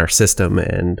been in our system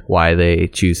and why they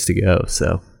choose to go.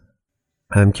 So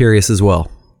I'm curious as well.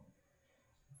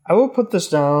 I will put this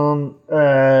down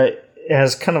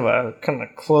as kind of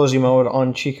closing mode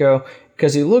on Chico,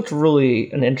 because he looked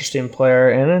really an interesting player.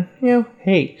 And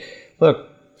hey, look,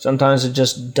 sometimes it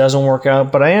just doesn't work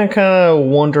out, but I am kind of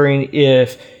wondering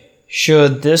if,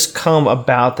 should this come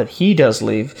about that he does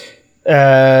leave,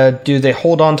 do they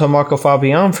hold on to Marco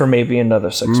Fabian for maybe another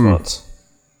 6 months?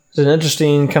 It's an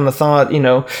interesting kind of thought, you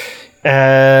know.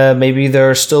 Maybe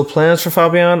there are still plans for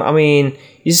Fabian. I mean,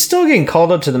 he's still getting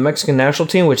called up to the Mexican national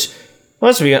team, which,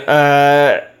 let's be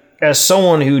as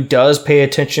someone who does pay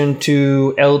attention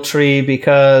to El Tri,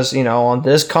 because, you know, on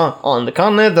the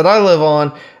continent that I live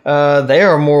on, they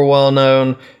are more well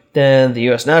known than the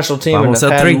U.S. national team. Vamos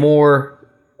and have El had Tri.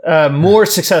 more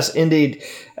success indeed.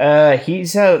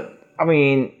 He's had, I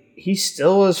mean, he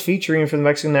still is featuring for the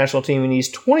Mexican national team, and he's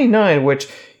 29, which,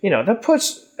 you know, that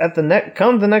puts at the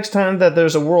next time that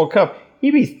there's a World Cup,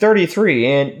 he'd be 33.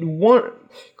 And one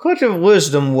collective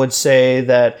wisdom would say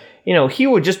that he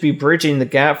would just be bridging the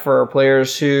gap for our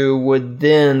players who would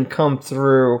then come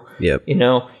through,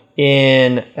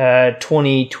 in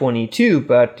 2022,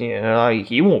 but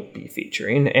he won't be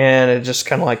featuring, and it's just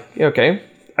kind of like, okay,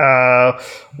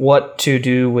 what to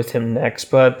do with him next.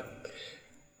 But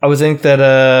I would think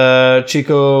that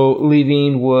Chico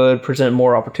leaving would present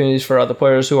more opportunities for other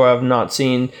players who have not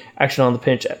seen action on the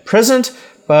pitch at present.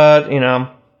 But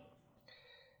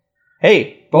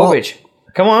hey, Bobic,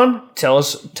 come on, tell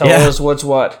us what's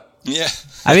what. Yeah,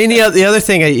 I mean the other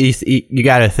thing you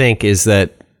got to think is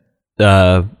that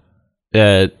a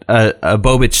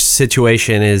Bobic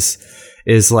situation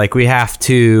is like we have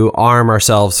to arm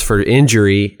ourselves for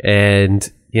injury,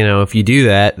 and if you do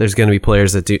that, there's going to be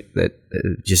players that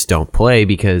just don't play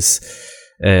because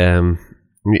in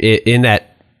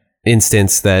that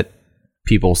instance that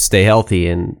people stay healthy,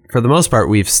 and for the most part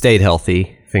we've stayed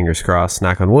healthy, fingers crossed,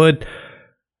 knock on wood.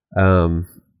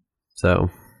 So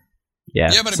yeah,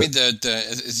 but I mean,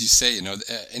 as you say,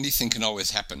 anything can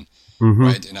always happen. Mm-hmm.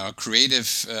 Right, and our creative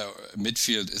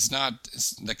midfield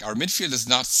our midfield is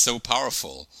not so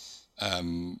powerful. I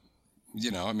mean,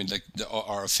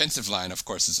 our offensive line, of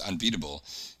course, is unbeatable,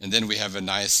 and then we have a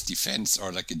nice defense,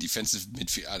 or like a defensive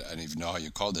midfield. I don't even know how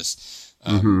you call this.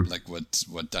 Like what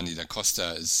Dani da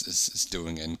Costa is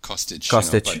doing, and Kostic.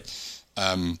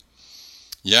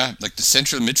 Like the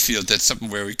central midfield, that's something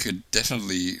where we could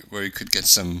get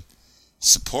some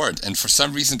support. And for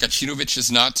some reason, Gacinovic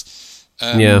is not.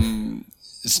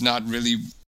 It's not really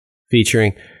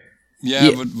featuring.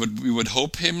 What we would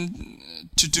hope him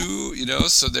to do,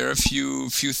 So there are a few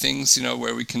things,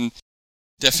 where we can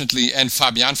definitely. And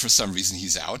Fabian, for some reason,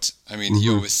 he's out. I mean, he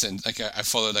always sends I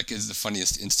follow is the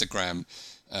funniest Instagram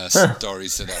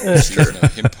stories that I always see.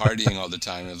 Him partying all the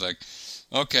time. It's like,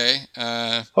 okay,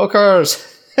 hookers.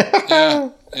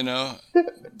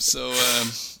 So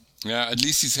at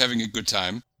least he's having a good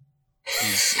time.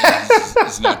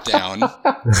 He's not down,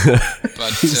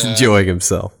 but he's enjoying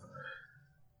himself.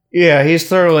 Yeah, he's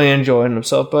thoroughly enjoying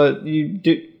himself. But you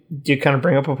kind of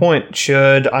bring up a point.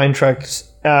 Should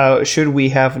Eintracht, should we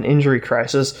have an injury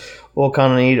crisis, we'll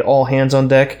kind of need all hands on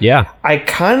deck. Yeah, I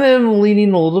kind of am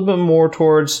leaning a little bit more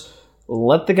towards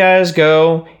let the guys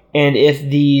go, and if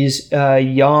these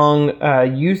young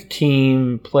youth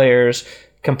team players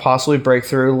can possibly break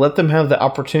through, let them have the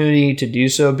opportunity to do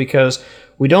so, because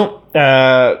we don't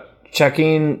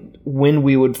checking when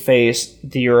we would face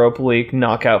the Europa League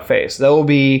knockout phase. That will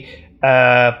be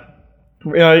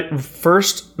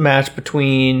first match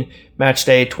between match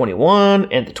day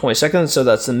 21 and the 22nd, so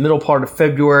that's the middle part of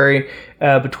February,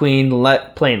 between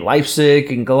playing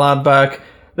Leipzig and Gladbach.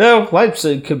 Though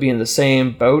Leipzig could be in the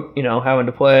same boat, having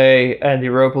to play in the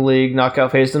Europa League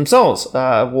knockout phase themselves.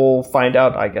 We'll find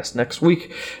out, I guess, next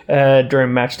week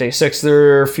during match day 6.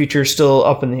 Their future's still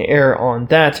up in the air on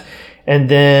that. And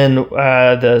then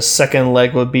the second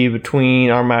leg would be between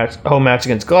our home match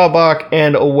against Gladbach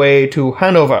and away to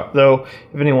Hanover. Though,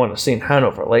 if anyone has seen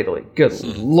Hanover lately, good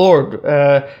lord,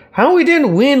 how we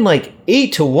didn't win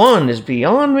 8-1 is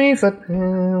beyond me. But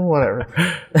whatever,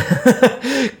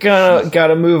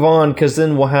 gotta move on, because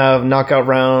then we'll have knockout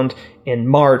round in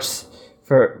March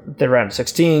for the round of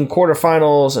 16,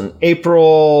 quarterfinals in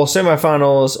April,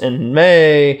 semifinals in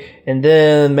May, and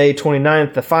then May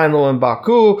 29th, the final in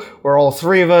Baku, where all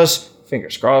three of us,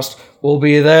 fingers crossed, will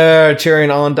be there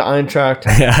cheering on to Eintracht,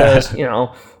 because,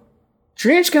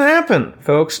 dreams can happen,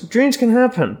 folks. Dreams can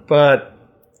happen. But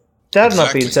that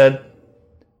not being said,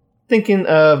 thinking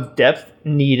of depth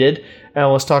needed,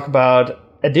 let's talk about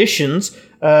additions.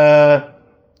 Rode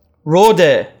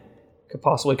could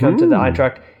possibly come to the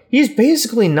Eintracht. He's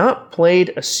basically not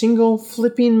played a single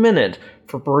flipping minute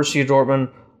for Borussia Dortmund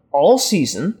all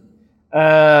season.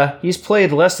 He's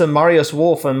played less than Marius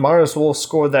Wolf, and Marius Wolf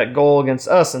scored that goal against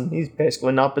us, and he's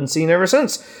basically not been seen ever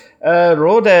since.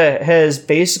 Rode has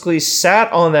basically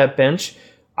sat on that bench.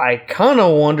 I kind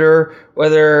of wonder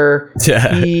whether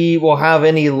he will have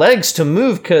any legs to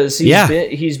move, because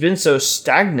he's been so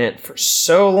stagnant for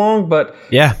so long. But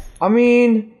I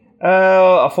mean,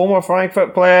 a former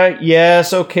Frankfurt player,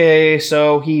 yes, okay,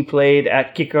 so he played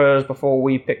at Kickers before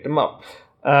we picked him up.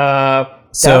 That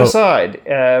aside,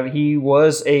 he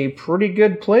was a pretty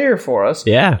good player for us.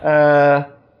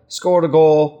 Scored a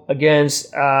goal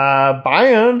against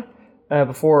Bayern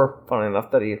before, funny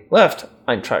enough, that he left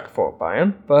Eintracht for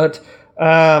Bayern. But,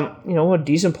 a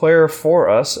decent player for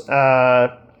us.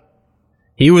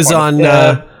 He was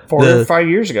on... 4 or 5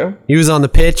 years ago. He was on the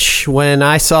pitch when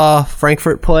I saw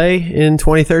Frankfurt play in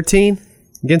 2013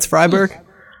 against Freiburg.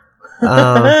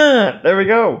 There we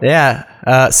go. Yeah.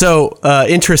 So,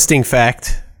 interesting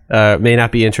fact, may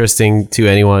not be interesting to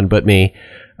anyone but me.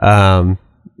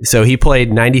 So he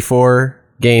played 94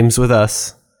 games with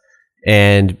us,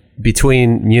 and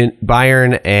between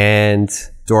Bayern and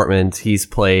Dortmund, he's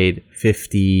played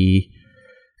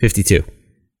 52.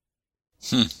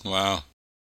 Wow.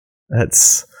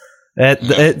 It's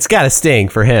got to sting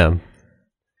for him.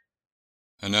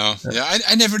 I know. Yeah,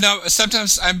 I never know.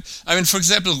 Sometimes for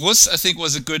example, Russ, I think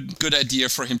was a good idea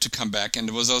for him to come back, and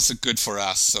it was also good for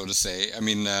us, so to say. I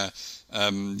mean,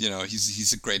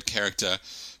 he's a great character.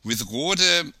 With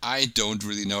Rode, I don't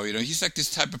really know. He's like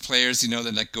this type of players,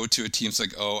 that like go to a team. It's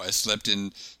like, oh,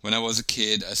 when I was a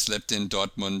kid, I slept in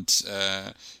Dortmund,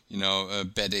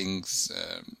 beddings,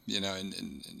 in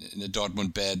a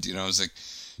Dortmund bed. It's like,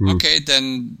 okay,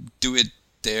 then do it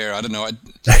there. I don't know.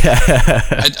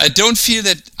 I don't feel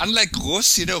that, unlike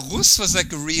Russ, Russ was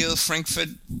like a real Frankfurt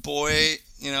boy,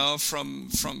 from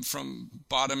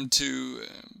bottom to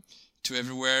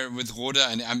everywhere. With Rode,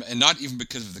 and not even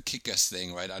because of the kickers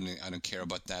thing, right? I don't care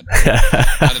about that.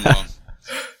 I don't know.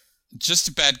 Just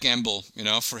a bad gamble,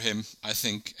 for him, I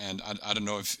think. And I don't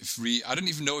know I don't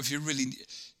even know if you really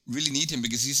need him,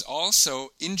 because he's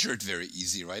also injured very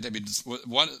easy, right? I mean,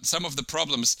 some of the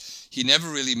problems, he never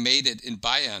really made it in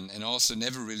Bayern and also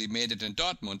never really made it in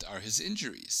Dortmund are his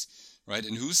injuries, right?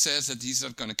 And who says that he's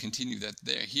not going to continue that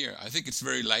here? I think it's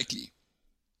very likely,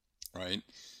 right?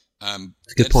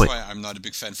 That's point. why I'm not a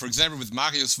big fan. For example, with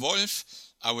Marius Wolf,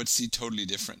 I would see totally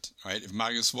different, right? If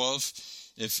Marius Wolf,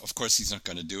 of course he's not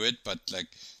going to do it, but like,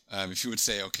 if you would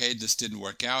say, okay, this didn't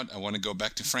work out, I want to go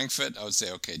back to Frankfurt, I would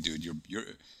say, okay, dude,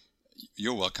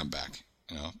 you're welcome back,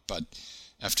 But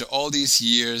after all these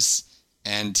years,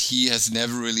 and he has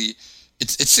never really,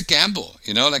 it's a gamble,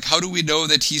 Like, how do we know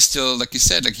that he's still, like you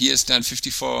said, like he has done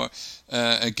 54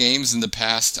 games in the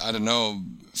past, I don't know,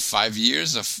 5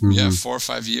 years, 4 or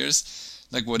 5 years.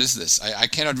 Like, what is this? I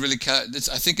cannot really.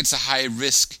 I think it's a high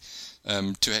risk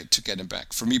to get him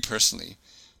back. For me personally,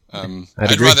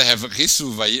 I'd rather have Jesus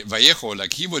Vallejo.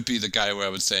 Like, he would be the guy where I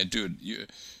would say, dude,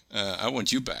 I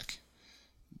want you back.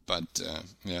 But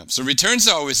so returns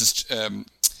are always a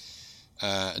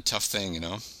tough thing,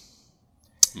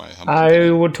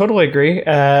 I would totally agree.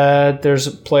 There's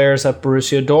players at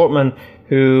Borussia Dortmund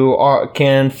who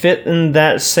can fit in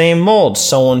that same mold.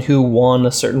 Someone who won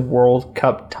a certain World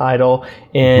Cup title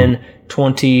in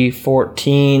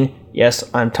 2014. Yes,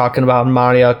 I'm talking about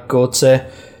Mario Götze.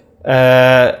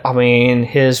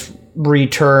 His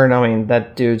return,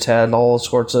 that dude's had all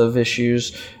sorts of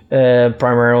issues,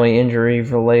 primarily injury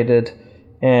related.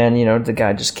 And, the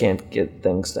guy just can't get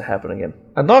things to happen again.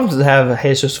 I'd love to have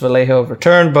Jesus Vallejo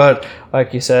return, but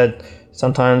like you said,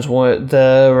 sometimes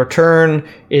the return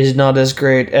is not as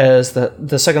great as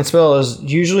the second spell is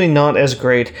usually not as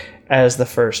great as the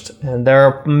first. And there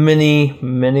are many,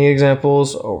 many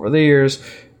examples over the years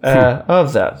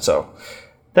of that. So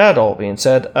that all being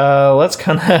said, let's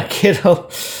kind of get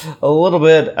a little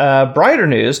bit brighter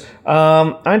news.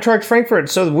 Eintracht Frankfurt.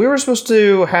 So we were supposed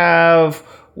to have,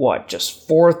 just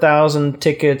 4,000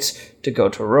 tickets to go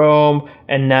to Rome,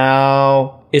 and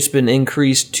now it's been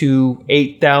increased to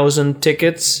 8,000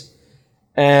 tickets,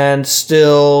 and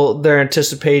still they're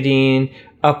anticipating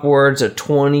upwards of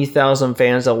 20,000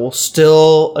 fans that will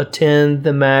still attend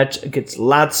the match against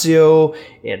Lazio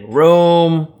in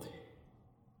Rome.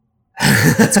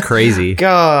 That's crazy.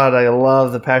 God, I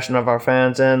love the passion of our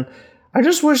fans, and I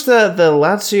just wish that the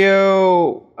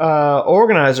Lazio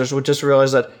organizers would just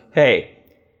realize that, hey,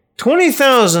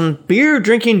 20,000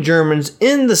 beer-drinking Germans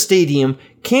in the stadium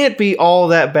can't be all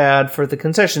that bad for the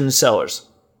concession sellers.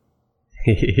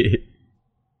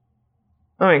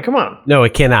 Come on. No,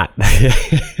 it cannot.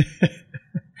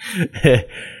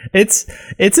 It's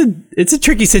a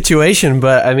tricky situation,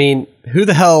 but who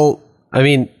the hell? I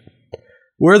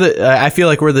feel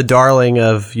like we're the darling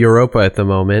of Europa at the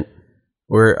moment.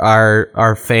 Where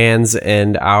our fans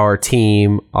and our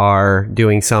team are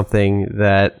doing something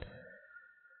that,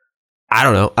 I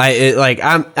don't know.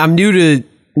 I'm new to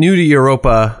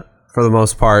Europa for the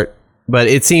most part, but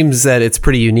it seems that it's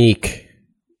pretty unique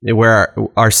where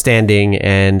our standing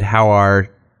and how our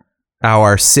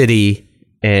city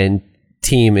and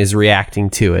team is reacting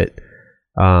to it.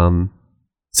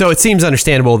 So it seems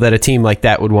understandable that a team like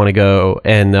that would want to go,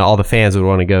 and all the fans would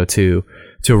want to go to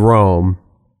Rome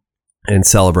and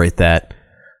celebrate that.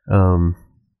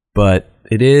 But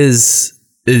it is,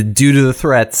 due to the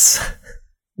threats,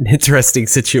 an interesting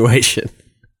situation.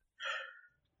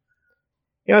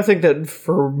 I think that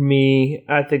for me,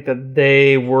 I think that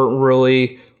they weren't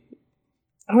really.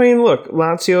 Look,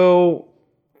 Lazio,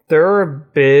 they're a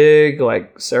big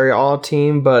Serie A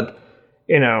team, but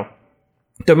the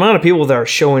amount of people that are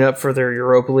showing up for their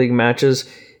Europa League matches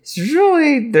it's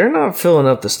really, they're not filling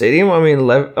up the stadium. I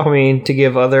mean, to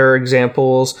give other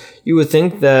examples, you would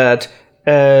think that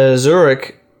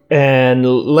Zurich and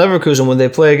Leverkusen, when they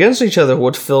play against each other,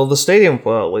 would fill the stadium.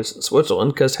 Well, at least in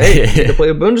Switzerland, because, hey, they play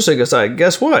a Bundesliga side.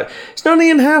 Guess what? It's not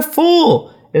even half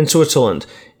full in Switzerland.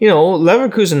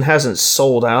 Leverkusen hasn't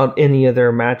sold out any of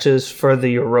their matches for the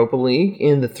Europa League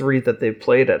in the 3 that they've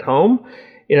played at home.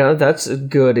 That's a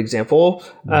good example.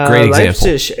 Great example.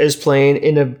 Leipzig is playing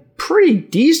in a pretty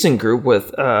decent group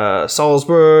with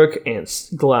Salzburg and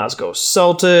Glasgow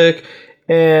Celtic.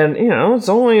 And, it's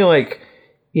only like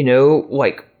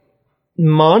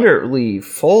moderately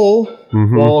full,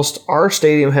 whilst our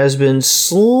stadium has been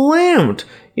slammed.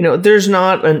 There's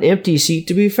not an empty seat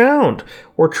to be found.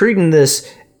 We're treating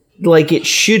this like it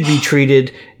should be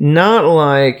treated, not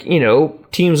like,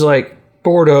 teams like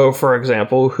Bordeaux, for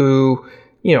example, who,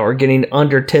 are getting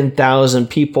under 10,000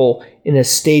 people in a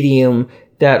stadium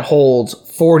that holds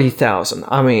 40,000.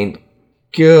 I mean,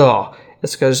 God.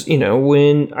 It's because,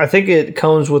 when I think it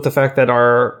comes with the fact that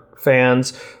our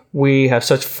fans, we have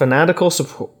such fanatical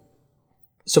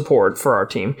support for our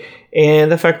team,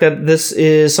 and the fact that this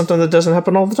is something that doesn't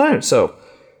happen all the time. So,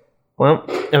 well,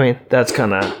 I mean, that's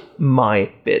kind of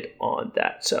my bit on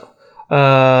that. So,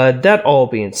 that all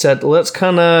being said, let's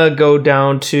kind of go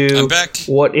down to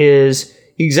what is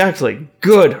exactly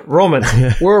good. Roman,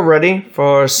 we're ready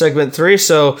for segment 3,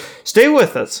 so stay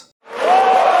with us.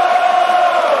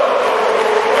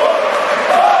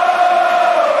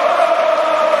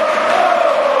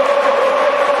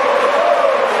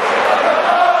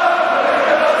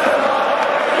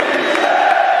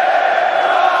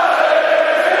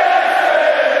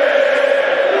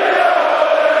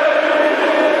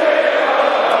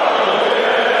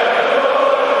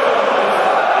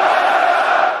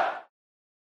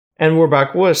 And we're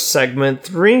back with segment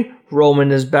 3.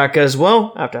 Roman is back as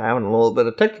well, after having a little bit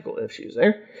of technical issues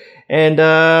there. And,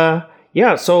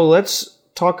 so let's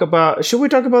talk about... Should we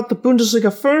talk about the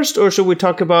Bundesliga first, or should we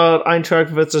talk about Eintracht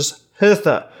versus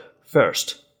Hertha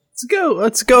first?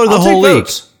 Let's go to the whole league.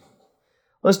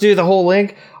 Let's do the whole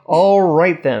league. All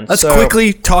right, then. Let's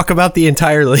quickly talk about the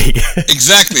entire league.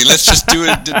 Exactly. Let's just do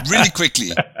it really quickly.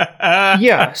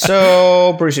 Yeah,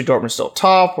 so Borussia Dortmund's still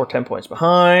top. We're 10 points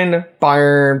behind.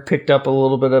 Bayern picked up a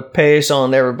little bit of pace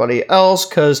on everybody else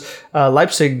because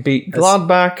Leipzig beat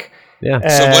Gladbach. Yeah.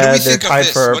 So what do we think of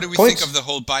this? What do we think of the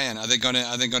whole Bayern? Are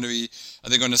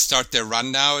they going to start their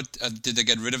run now? Did they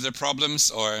get rid of their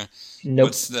problems, or nope.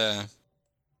 What's the?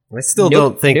 I still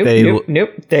don't think they...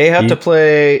 Nope. They have to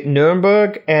play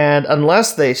Nuremberg, and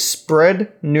unless they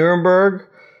spread Nuremberg,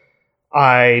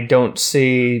 I don't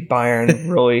see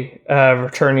Bayern really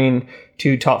returning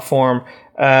to top form.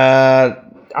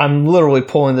 I'm literally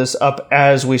pulling this up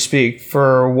as we speak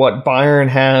for what Bayern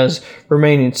has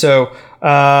remaining. So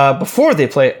before they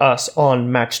play us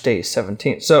on match day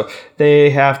 17. So they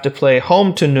have to play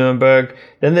home to Nuremberg,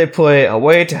 then they play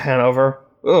away to Hanover.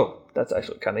 Oh, that's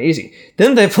actually kind of easy.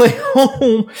 Then they play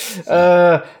home.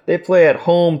 They play at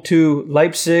home to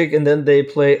Leipzig, and then they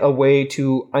play away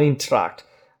to Eintracht.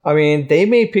 I mean, they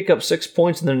may pick up 6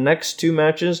 points in their next 2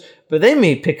 matches, but they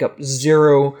may pick up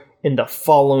 0 in the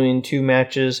following 2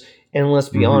 matches. And let's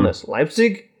be honest,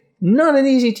 Leipzig, not an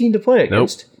easy team to play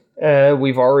against. Nope.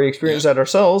 We've already experienced that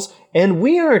ourselves, and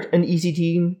we aren't an easy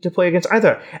team to play against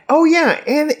either. Oh yeah,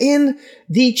 and in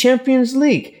the Champions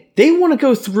League, they want to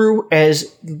go through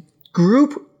as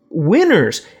group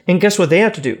winners, and guess what they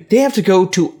have to do? They have to go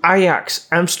to Ajax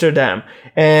Amsterdam,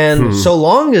 and so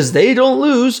long as they don't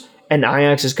lose, and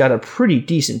Ajax has got a pretty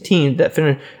decent team that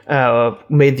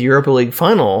made the Europa League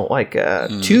final like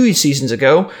 2 seasons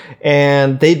ago,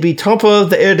 and they'd be top of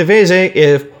the Eredivisie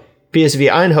if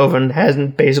PSV Eindhoven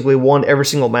hasn't basically won every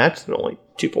single match. They're only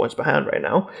 2 points behind right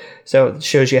now, so it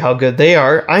shows you how good they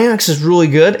are. Ajax is really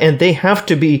good, and they have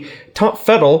to be top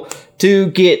fettle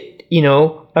to get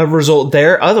a result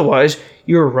there. Otherwise,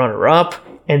 you're a runner-up,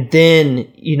 and then,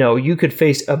 you could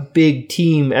face a big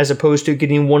team as opposed to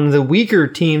getting one of the weaker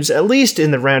teams, at least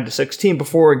in the round of 16,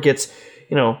 before it gets,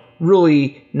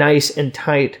 really nice and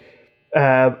tight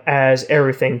as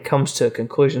everything comes to a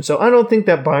conclusion. So I don't think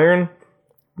that Bayern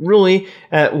really,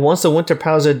 once the winter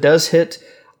pause does hit,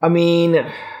 I mean,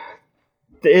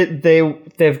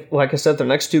 they've, like I said, their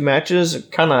next 2 matches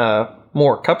kind of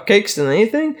more cupcakes than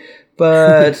anything,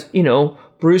 but,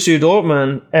 Borussia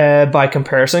Dortmund, by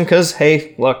comparison, because,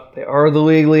 hey, look, they are the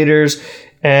league leaders,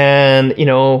 and,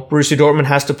 Borussia Dortmund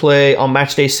has to play on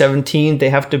match day 17. They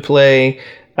have to play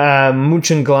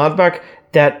Mönchengladbach,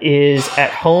 that is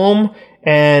at home,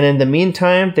 and in the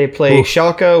meantime, they play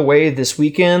Schalke away this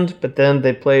weekend, but then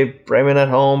they play Bremen at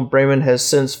home. Bremen has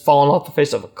since fallen off the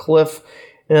face of a cliff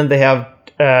and they have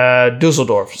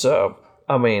Dusseldorf. So,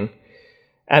 I mean,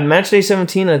 at match day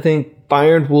 17, I think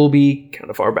Bayern will be kind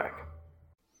of far back.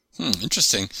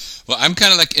 Interesting. Well, I'm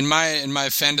kind of like in my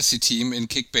fantasy team in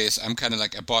Kickbase. I'm kind of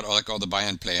like I bought all the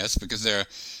Bayern players because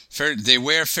they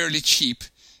were fairly cheap,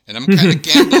 and I'm kind of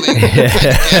gambling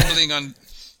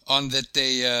on that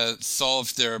they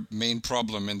solve their main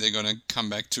problem and they're gonna come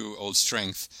back to old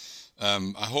strength.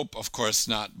 I hope, of course,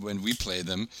 not when we play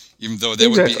them, even though they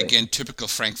would be again typical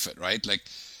Frankfurt, right? Like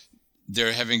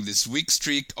they're having this weak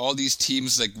streak. All these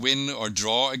teams like win or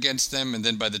draw against them, and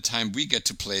then by the time we get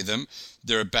to play them,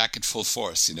 they're back at full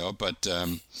force, you know. But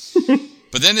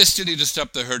but then they still need to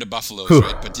stop the herd of buffaloes,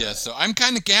 right? But yeah, so I'm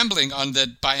kind of gambling on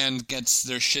that Bayern gets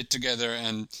their shit together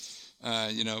and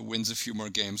wins a few more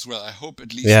games. Well, I hope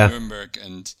at least Nuremberg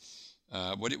and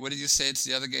what did you say? It's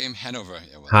the other game, Hanover.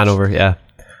 Yeah, well, Hanover, yeah.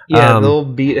 Yeah, they'll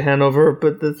beat Hanover,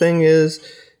 but the thing is,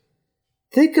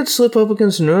 they could slip up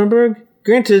against Nuremberg.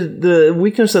 Granted, the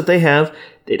weakness that they have,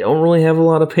 they don't really have a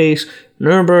lot of pace.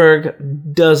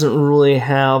 Nuremberg doesn't really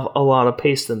have a lot of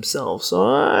pace themselves. So,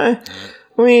 I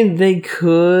mean, they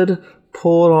could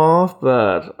pull it off,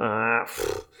 but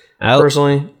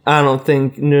personally, I don't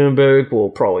think Nuremberg will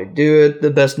probably do it.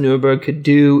 The best Nuremberg could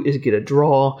do is get a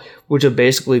draw, which would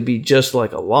basically be just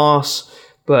like a loss.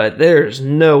 But there's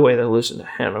no way they're losing to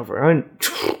Hanover.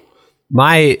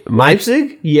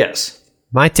 Leipzig? Yes.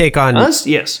 My take on us?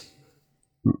 Yes.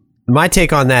 My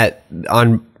take on that,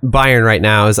 on Bayern right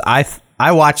now, is I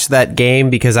watched that game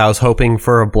because I was hoping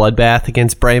for a bloodbath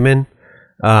against Bremen.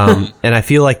 And I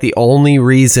feel like the only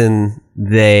reason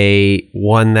they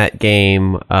won that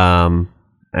game, now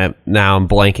I'm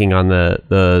blanking on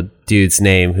the dude's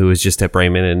name who was just at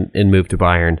Bremen and moved to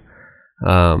Bayern.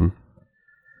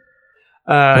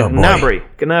 Gnabry.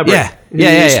 Yeah.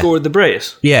 He scored the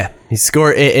brace. Yeah, he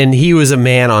scored, and he was a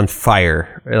man on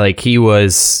fire. Like, he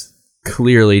was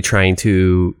clearly trying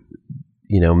to,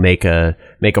 make a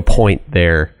point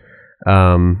there.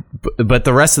 But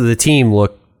the rest of the team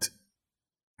looked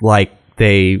like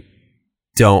they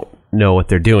don't know what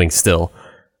they're doing still,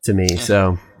 to me.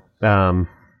 So,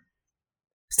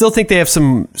 still think they have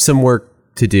some work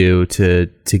to do to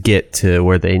get to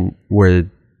where they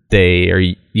are,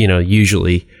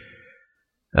 usually.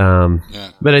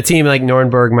 But a team like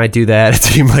Nuremberg might do that. A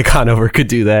team like Hanover could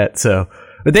do that. So,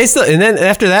 but they still, and then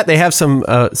after that, they have some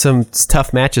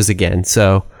tough matches again.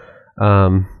 So,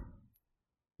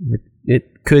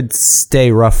 it could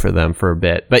stay rough for them for a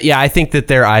bit. But yeah, I think that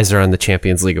their eyes are on the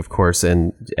Champions League, of course,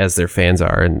 and as their fans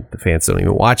are, and the fans don't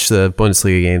even watch the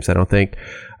Bundesliga games, I don't think.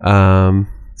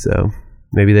 So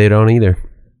maybe they don't either.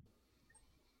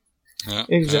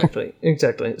 Exactly.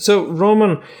 So,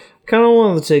 Roman, kind of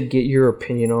wanted to get your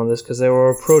opinion on this because there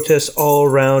were protests all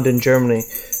around in Germany.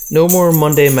 No more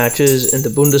Monday matches in the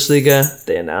Bundesliga.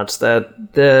 They announced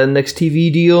that the next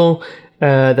TV deal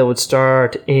that would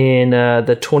start in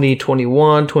the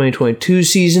 2021-2022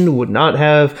 season would not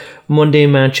have Monday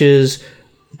matches,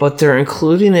 but they're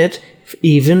including it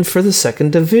even for the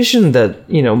second division. That,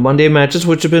 Monday matches,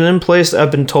 which have been in place,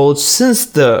 I've been told, since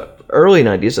the early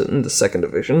 90s in the second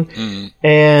division.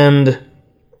 And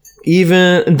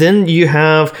even then you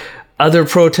have other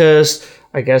protests.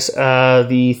 I guess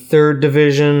the third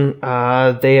division,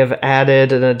 they have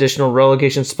added an additional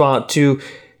relegation spot to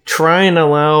try and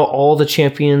allow all the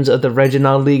champions of the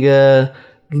Regionalliga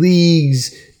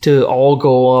leagues to all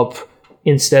go up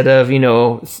instead of, having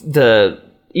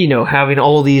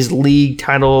all these league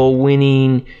title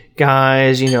winning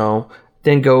guys,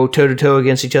 then go toe to toe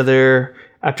against each other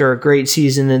after a great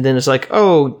season, and then it's like,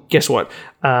 oh, guess what?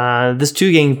 This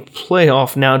 2-game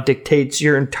playoff now dictates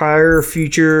your entire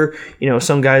future.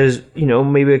 Some guys,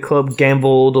 maybe a club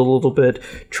gambled a little bit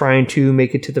trying to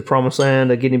make it to the promised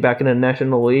land of getting back in the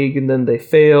National League, and then they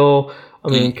fail. I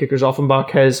mean, Kickers Offenbach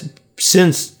has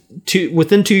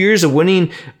within 2 years of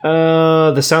winning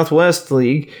the Southwest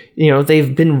League,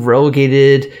 they've been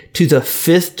relegated to the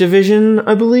 5th division,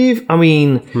 I believe. I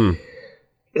mean,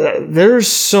 there's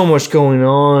so much going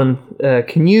on.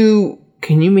 Can you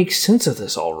make sense of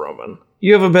this all, Roman?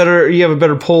 You have a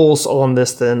better pulse on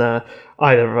this than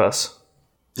either of us.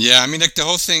 Yeah, I mean, like, the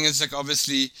whole thing is, like,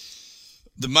 obviously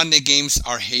the Monday games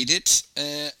are hated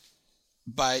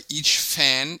by each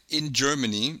fan in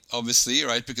Germany, obviously,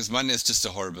 right? Because Monday is just a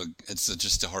horrible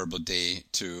day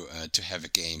to have a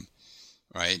game,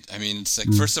 right? I mean, it's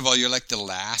like, first of all, you're like the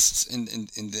last in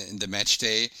the match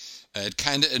day. It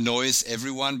kind of annoys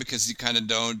everyone because you kind of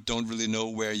don't really know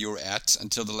where you're at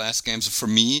until the last game. So for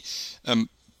me, I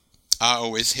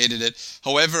always hated it.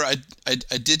 However, I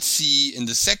did see in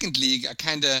the second league, I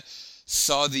kind of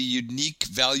saw the unique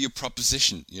value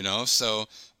proposition, So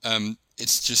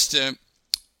it's just a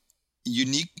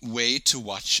unique way to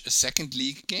watch a second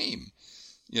league game,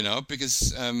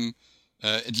 because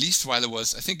at least while it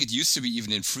was, I think it used to be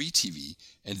even in free TV,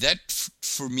 and that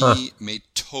for me made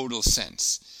total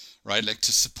sense, right? Like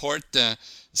to support the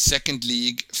second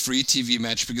league free TV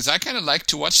match, because I kind of like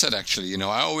to watch that actually.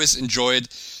 I always enjoyed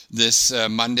this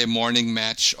Monday morning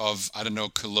match of, I don't know,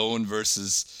 Cologne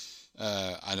versus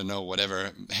I don't know,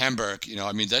 whatever, Hamburg,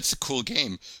 that's a cool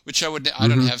game, which I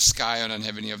don't have Sky, I don't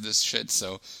have any of this shit,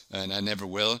 so, and I never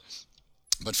will.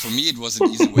 But for me, it was an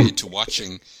easy way to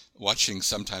watching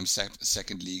sometimes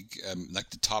second league, like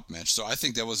the top match. So I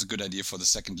think that was a good idea for the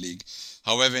second league.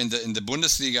 However, in the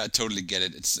Bundesliga, I totally get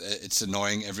it. It's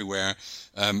annoying everywhere.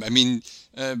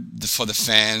 For the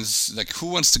fans, like who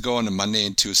wants to go on a Monday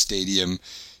into a stadium,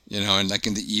 and like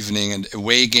in the evening, and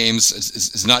away games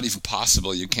is not even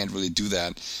possible. You can't really do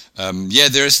that.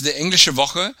 There's the Englische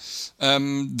Woche,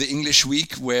 the English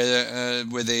week where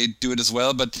they do it as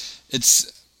well, but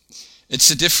it's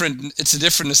a different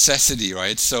necessity,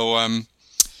 right? So I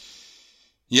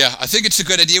think it's a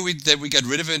good idea that we got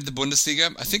rid of it in the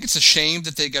Bundesliga. I think it's a shame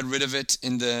that they got rid of it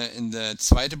in the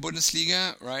Zweite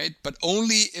Bundesliga, right? But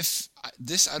only if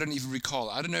this, I don't even recall.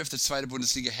 I don't know if the Zweite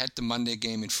Bundesliga had the Monday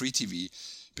game in free TV.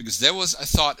 Because there was, I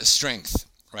thought, a strength,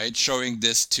 right, showing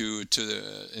this in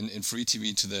free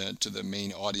TV to the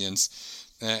main audience,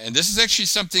 and this is actually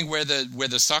something where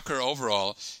the soccer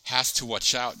overall has to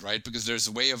watch out, right? Because there's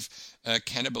a way of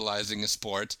cannibalizing a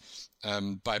sport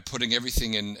by putting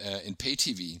everything in pay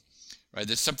TV, right?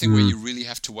 There's something where you really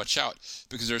have to watch out,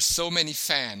 because there's so many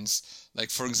fans. Like,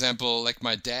 for example, like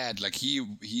my dad, like he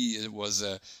was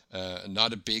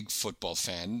not a big football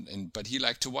fan, but he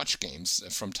liked to watch games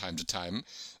from time to time,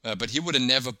 but he would have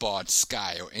never bought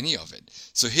Sky or any of it.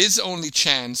 So his only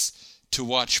chance to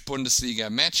watch Bundesliga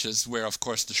matches were, of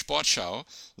course, the Sportschau,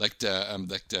 like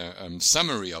the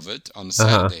summary of it on a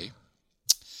Saturday,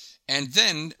 and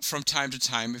then from time to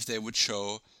time if they would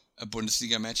show a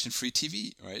Bundesliga match in free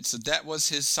TV, right? So that was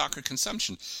his soccer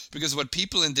consumption. Because what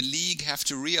people in the league have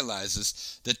to realize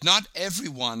is that not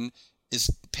everyone is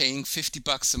paying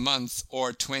 $50 a month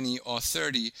or 20 or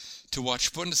 30 to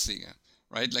watch Bundesliga,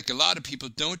 right? Like a lot of people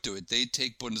don't do it. They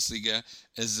take Bundesliga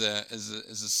as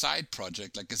a side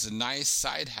project, like as a nice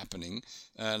side happening,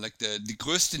 like die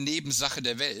größte Nebensache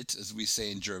der Welt, as we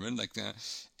say in German, like that.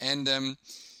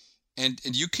 And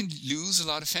you can lose a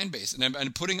lot of fan base. And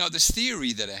I'm putting out this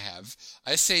theory that I have.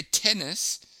 I say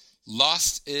tennis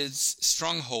lost its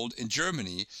stronghold in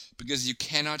Germany because you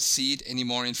cannot see it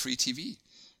anymore in free TV,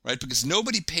 right? Because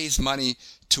nobody pays money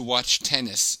to watch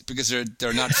tennis because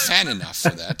they're not fan enough for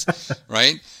that,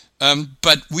 right?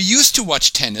 But we used to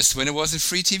watch tennis when it was in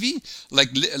free TV.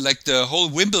 Like the whole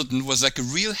Wimbledon was like a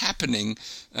real happening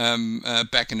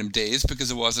back in them days because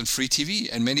it was on free TV,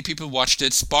 and many people watched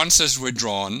it. Sponsors were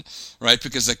drawn, right?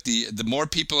 Because like the more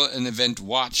people an event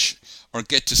watch or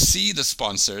get to see the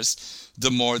sponsors,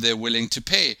 the more they're willing to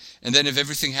pay. And then if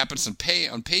everything happens on pay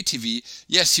TV,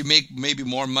 yes, you make maybe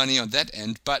more money on that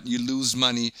end, but you lose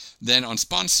money then on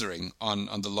sponsoring on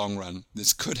the long run.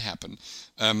 This could happen.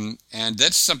 And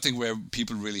that's something where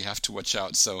people really have to watch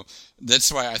out. So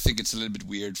that's why I think it's a little bit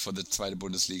weird for the Zweite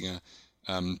Bundesliga.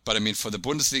 But I mean, for the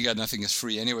Bundesliga, nothing is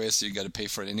free anyway, so you got to pay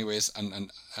for it anyways,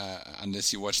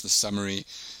 unless you watch the summary.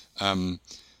 Here's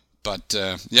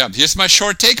my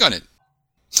short take on it.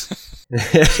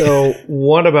 So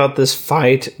what about this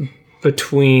fight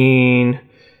between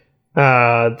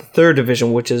the third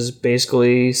division, which is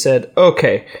basically said,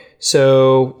 okay,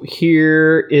 so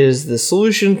here is the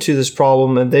solution to this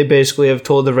problem, and they basically have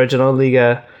told the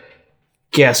Regionalliga,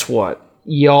 guess what?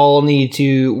 Y'all need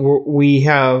to, we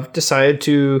have decided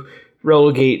to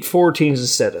relegate 4 teams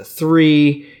instead of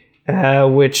 3,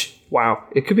 which, wow,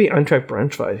 it could be Eintracht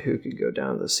Braunschweig who could go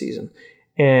down this season.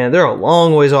 And they're a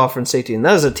long ways off from safety. And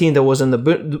that is a team that was in the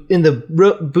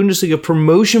Bundesliga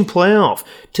promotion playoff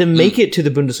to make it to the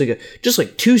Bundesliga just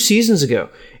like 2 seasons ago.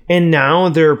 And now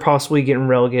they're possibly getting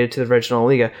relegated to the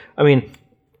Regionalliga.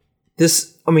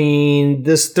 This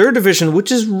third division,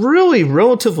 which is really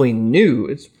relatively new,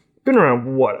 it's been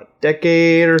around, a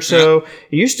decade or so? Yeah.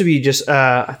 It used to be just,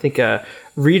 I think, a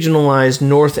regionalized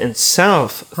North and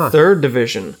South third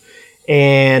division.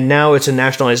 And now it's a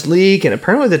nationalized league, and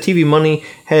apparently the TV money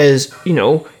has,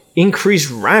 increased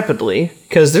rapidly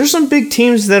because there's some big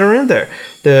teams that are in there.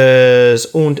 There's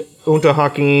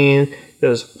Unterhaching,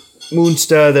 there's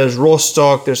Münster, there's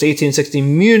Rostock, there's 1860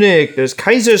 Munich, there's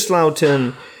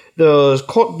Kaiserslautern, there's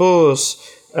Cottbus,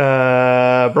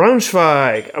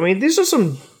 Braunschweig. These are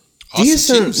some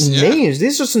decent names.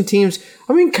 These are some teams.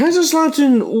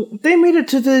 Kaiserslautern, they made it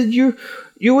to the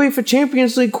UEFA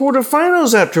Champions League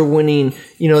quarterfinals after winning,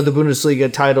 the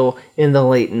Bundesliga title in the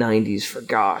late 90s, for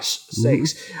gosh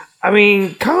sakes. I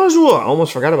mean, Karlsruhe, I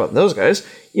almost forgot about those guys.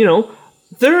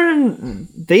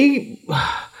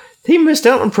 They missed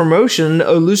out on promotion,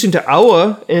 losing to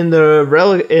Aue in the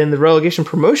relegation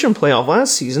promotion playoff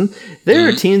last season. They're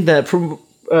a team that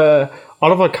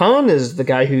Oliver Kahn is the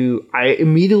guy who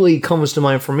immediately comes to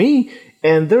mind for me,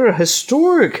 and they're a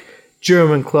historic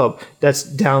German club that's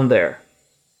down there.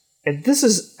 And this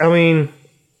is, I don't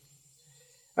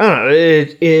know.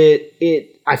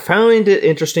 I find it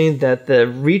interesting that the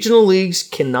regional leagues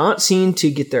cannot seem to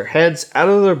get their heads out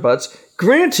of their butts.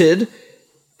 Granted,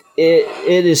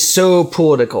 it is so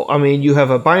political. I mean, you have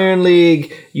a Bayern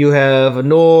League, you have a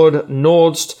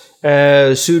Nordost,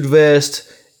 Südwest,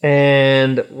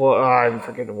 and I'm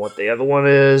forgetting what the other one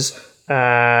is,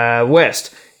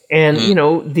 West. And,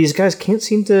 these guys can't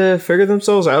seem to figure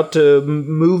themselves out to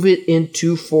move it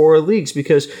into 4 leagues,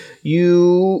 because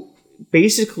you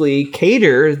basically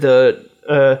cater the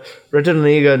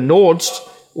Regionalliga Nordost,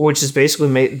 which is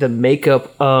basically the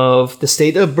makeup of the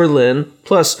state of Berlin,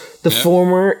 plus the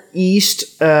former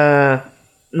East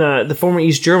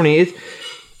Germany.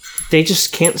 They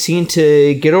just can't seem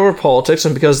to get over politics,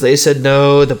 and because they said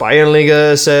no, the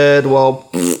Bayernliga said, well,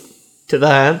 to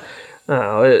that.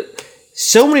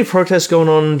 So many protests going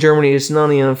on in Germany, it's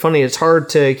not even funny. It's hard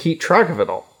to keep track of it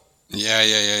all.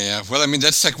 Yeah. Well, I mean,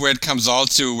 that's like where it comes all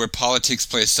to, where politics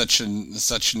plays such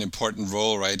an important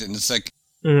role, right? And it's like,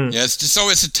 it's just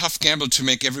always a tough gamble to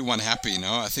make everyone happy,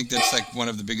 I think that's like one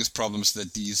of the biggest problems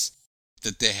that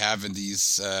they have in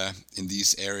these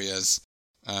areas.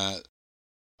 I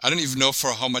don't even know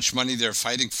for how much money they're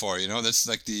fighting for, That's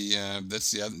like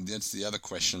that's the other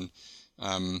question.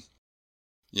 I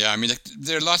mean, like,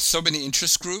 there are so many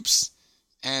interest groups,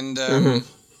 and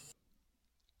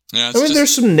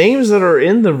there's some names that are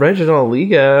in the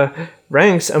Regionalliga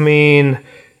ranks. I mean,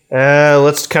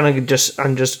 let's kind of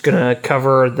I'm just gonna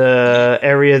cover the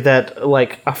area that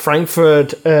like a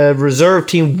Frankfurt reserve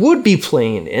team would be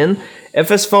playing in.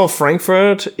 FSV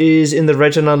Frankfurt is in the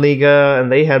Regionalliga, and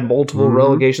they had multiple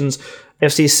relegations.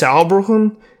 FC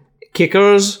Saarbrücken,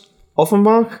 Kickers,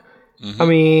 Offenbach. I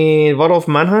mean, Waldorf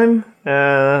Mannheim,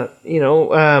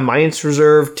 Mainz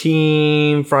reserve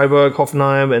team, Freiburg,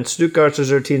 Hoffenheim, and Stuttgart's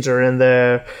reserve teams are in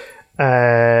there.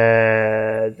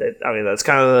 That's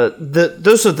kind of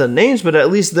those are the names, but at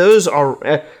least those are.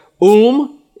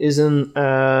 Ulm is in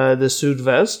the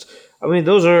Südwest. I mean,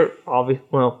 those are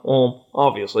Ulm,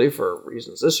 obviously, for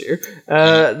reasons this year.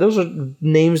 Those are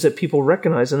names that people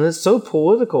recognize, and it's so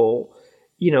political.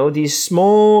 These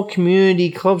small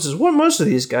community clubs is what most of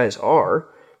these guys are,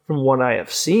 from what I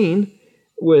have seen,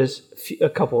 with a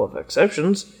couple of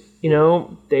exceptions.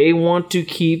 They want to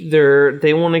keep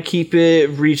it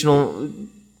regional, a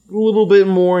little bit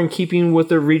more in keeping with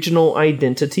their regional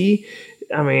identity.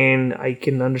 I mean, I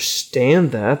can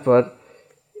understand that, but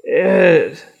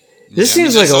this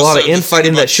seems like a lot of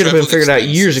infighting that should have been figured out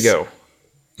years ago.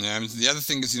 Yeah, I mean, the other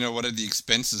thing is, what are the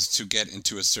expenses to get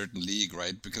into a certain league,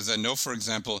 right? Because I know, for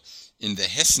example, in the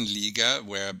Hessen Liga,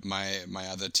 where my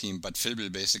other team, Bad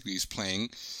Vilbel, basically is playing,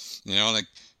 they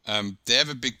have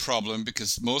a big problem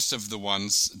because most of the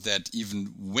ones that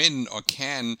even win or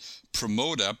can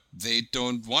promote up, they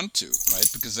don't want to, right?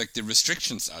 Because like the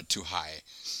restrictions are too high,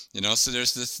 so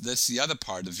that's the other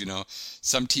part of,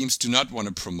 some teams do not want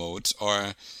to promote,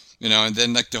 or, and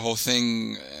then like the whole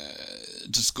thing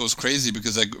just goes crazy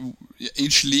because like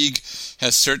each league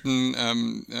has certain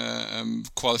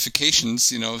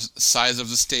qualifications, size of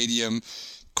the stadium,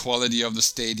 quality of the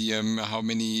stadium, how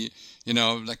many,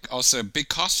 like also big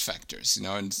cost factors,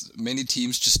 and many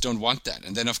teams just don't want that.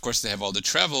 And then of course they have all the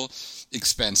travel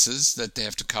expenses that they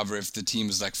have to cover if the team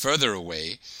is like further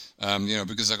away,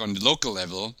 because like on the local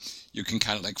level, you can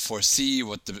kind of like foresee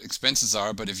what the expenses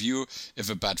are. But if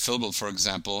a Bad Vilbel, for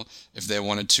example, if they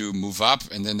wanted to move up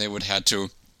and then they would have to,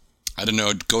 I don't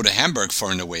know, go to Hamburg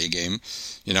for an away game,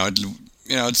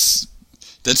 it's,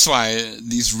 that's why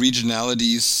these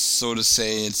regionalities, so to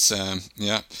say, it's, And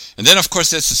then of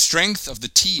course there's the strength of the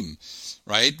team,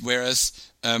 right? Whereas,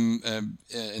 and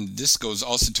this goes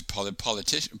also to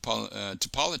politics,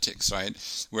 right?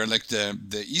 Where like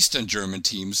the Eastern German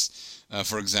teams,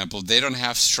 for example, they don't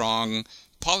have strong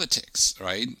politics,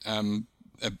 right?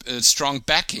 A strong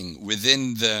backing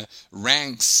within the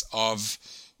ranks of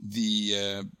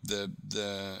the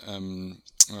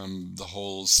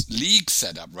whole league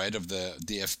setup, right, of the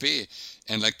DFB.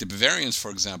 And like the Bavarians,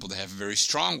 for example, they have a very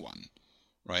strong one,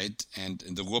 right? And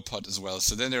in the Ruhrpott as well.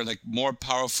 So then they're like more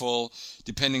powerful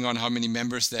depending on how many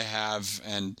members they have.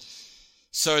 And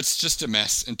so it's just a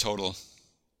mess in total.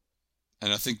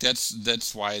 And I think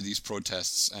that's why these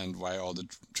protests and why all the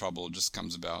trouble just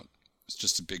comes about. It's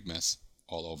just a big mess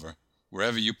all over.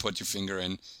 Wherever you put your finger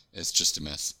in, it's just a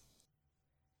mess.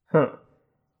 Huh.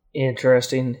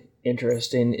 Interesting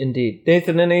indeed.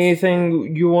 Nathan,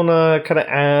 anything you want to kind of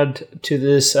add to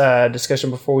this discussion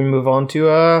before we move on to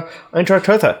Eintracht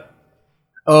Hertha?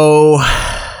 Oh,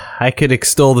 I could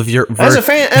extol the as a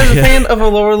fan of a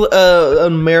lower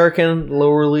American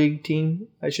lower league team,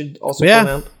 I should also point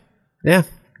out. Yeah,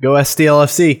 go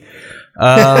STLFC.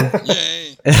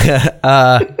 Yay!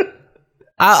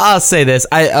 I'll say this: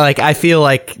 I feel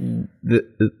like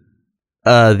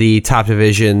the top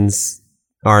divisions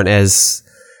aren't as.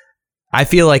 I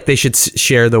feel like they should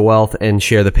share the wealth and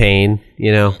share the pain.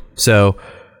 You know, so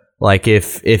like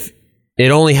if it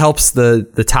only helps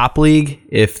the top league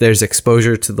if there's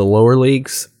exposure to the lower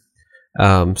leagues.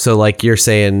 So like you're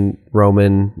saying,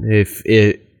 Roman, if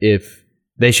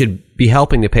they should be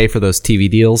helping to pay for those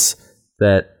TV deals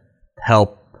that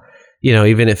help, you know,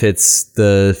 even if it's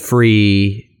the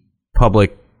free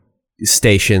public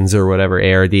stations or whatever,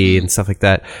 ARD and stuff like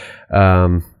that.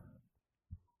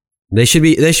 They should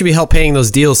be help paying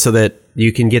those deals so that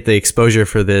you can get the exposure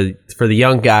for the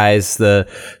young guys, the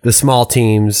small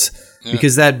teams,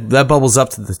 because that bubbles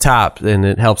up to the top and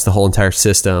it helps the whole entire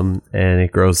system and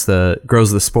it grows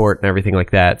the sport and everything like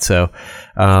that. So,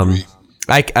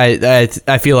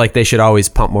 I feel like they should always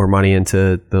pump more money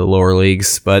into the lower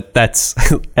leagues, but that's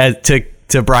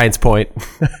to Brian's point.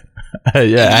 I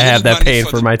have that pain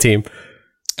for my team.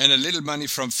 And a little money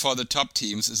for the top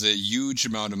teams is a huge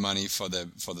amount of money for the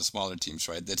smaller teams,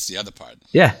 right? That's the other part.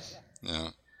 Yeah. Yeah.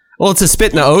 Well, it's a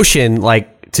spit in the ocean,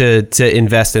 like to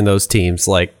invest in those teams,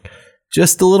 like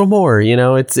just a little more. You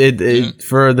know, it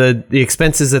for the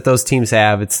expenses that those teams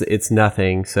have, it's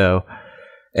nothing. So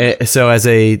as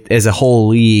a whole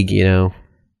league, you know,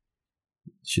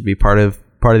 it should be part of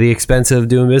the expense of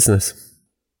doing business.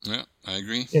 Yeah, I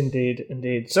agree.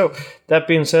 Indeed. So that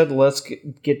being said, let's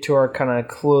get to our kind of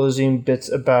closing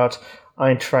bits about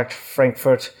Eintracht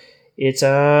Frankfurt. It's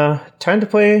time to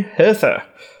play Hertha,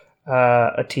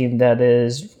 a team that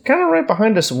is kind of right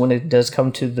behind us when it does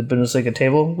come to the Bundesliga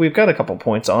table. We've got a couple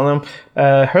points on them.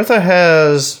 Hertha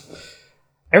has,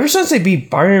 ever since they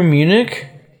beat Bayern Munich,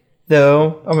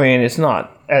 though, I mean, it's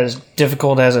not as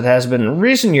difficult as it has been in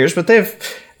recent years, but they've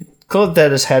club that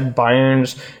has had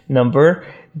Bayern's number.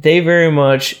 They very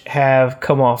much have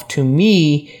come off to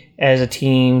me as a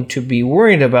team to be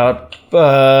worried about,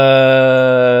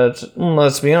 but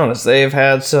let's be honest, they've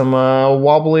had some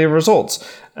wobbly results.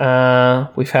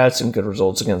 We've had some good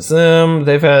results against them.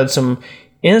 They've had some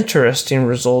interesting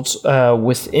results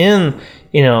within,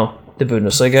 the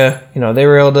Bundesliga. They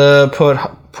were able to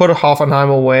put Hoffenheim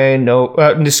away,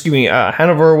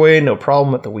 Hanover away, no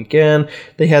problem at the weekend.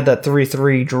 They had that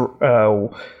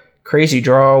 3-3 crazy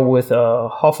draw with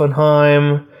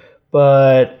Hoffenheim,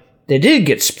 but they did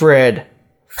get spread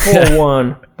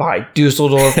 4-1 by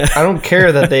Dusseldorf. I don't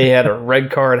care that they had a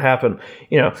red card happen.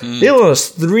 They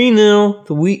lost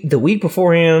 3-0 the week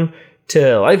beforehand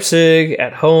to Leipzig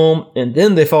at home, and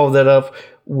then they followed that up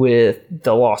with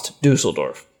the loss to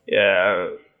Dusseldorf. Yeah,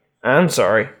 I'm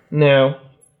sorry. No.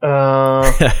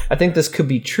 I think this could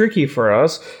be tricky for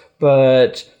us,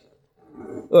 but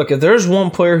look, if there's one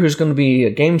player who's going to be a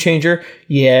game changer,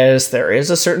 yes, there is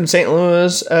a certain St.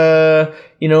 Louis,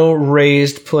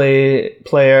 raised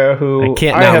player who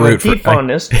I have a deep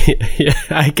fondness.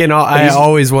 I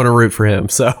always want to root for him.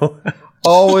 So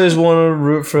always want to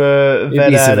root for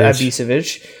Vedad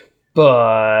Ibisevic,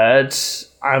 but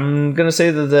I'm going to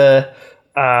say that the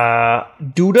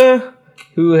Duda,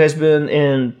 who has been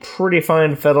in pretty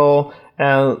fine fettle,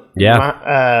 and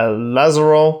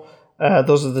Lazaro.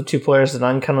 Those are the two players that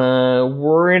I'm kind of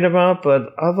worried about,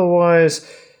 but otherwise,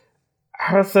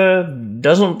 Hertha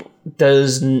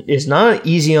is not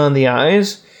easy on the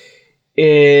eyes.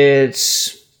 I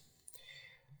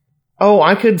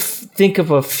could think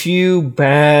of a few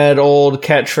bad old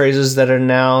catchphrases that are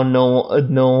now no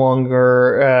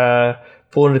longer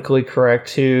politically correct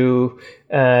to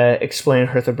explain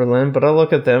Hertha Berlin, but I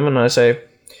look at them and I say,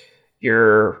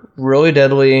 you're really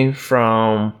deadly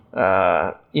from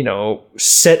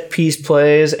set piece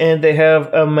plays, and they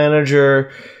have a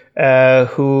manager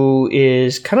who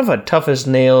is kind of a tough as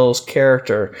nails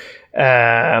character.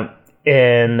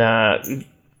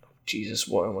 Jesus,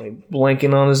 why am I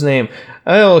blanking on his name?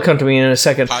 It'll come to me in a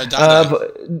second.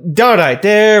 Dardai,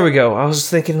 there we go. I was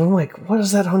thinking, I'm like, what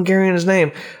is that Hungarian's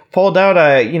name? Paul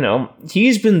Dardai,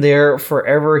 he's been there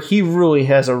forever. He really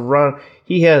has a run.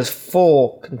 He has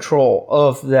full control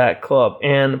of that club,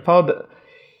 and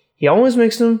he always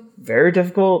makes them very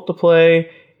difficult to play.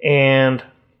 And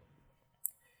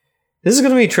This is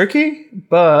going to be tricky,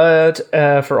 but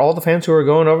for all the fans who are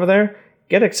going over there,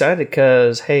 get excited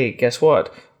because, hey, guess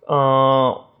what?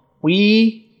 When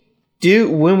we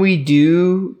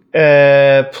do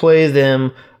play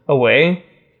them away,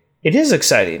 it is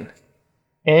exciting.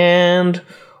 And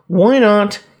why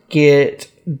not get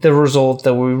the result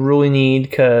that we really need?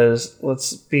 Because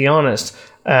let's be honest,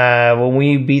 when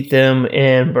we beat them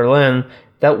in Berlin,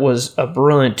 that was a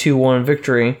brilliant 2-1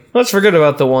 victory. Let's forget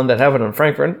about the one that happened in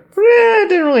Frankfurt. It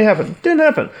didn't really happen. Didn't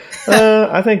happen.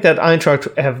 I think that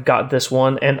Eintracht have got this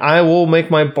one, and I will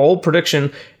make my bold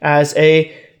prediction as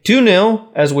a 2-0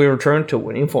 as we return to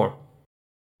winning form.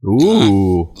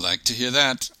 Ooh. Like to hear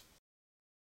that.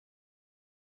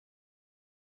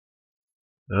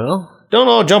 Well, don't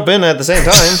all jump in at the same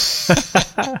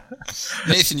time.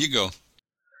 Nathan, you go.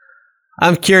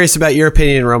 I'm curious about your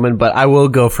opinion, Roman, but I will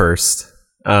go first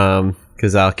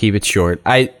because I'll keep it short.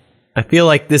 I feel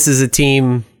like this is a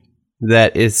team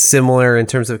that is similar in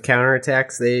terms of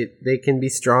counterattacks. They can be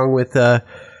strong with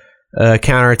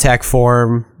counterattack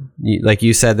form. Like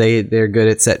you said, they're good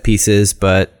at set pieces,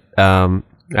 but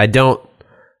I don't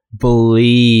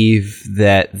believe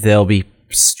that they'll be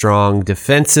strong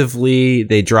defensively.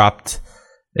 They dropped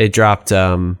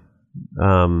can't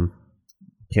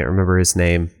remember his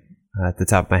name at the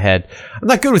top of my head. I'm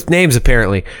not good with names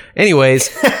apparently. Anyways,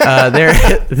 they're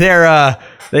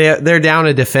down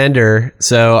a defender,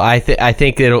 so I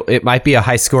think it might be a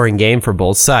high scoring game for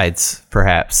both sides,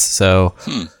 perhaps. So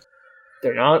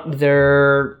They're not.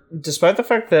 They're, despite the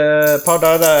fact that Pau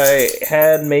Dardai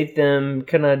had made them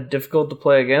kind of difficult to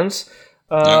play against.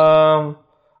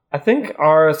 I think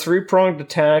our three-pronged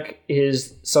attack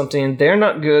is something they're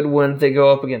not good when they go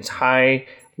up against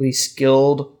highly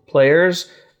skilled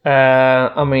players.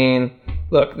 I mean,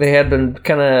 look, they had been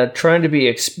kind of trying to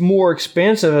be more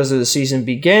expansive as the season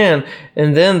began,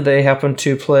 and then they happened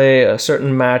to play a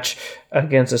certain match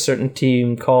against a certain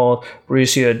team called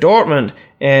Borussia Dortmund,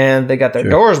 and they got their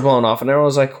doors blown off, and everyone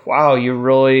was like, wow, you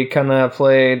really kind of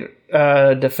played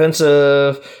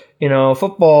defensive,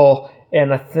 football.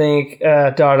 And I think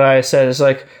Dardai said, it's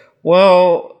like,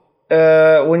 well,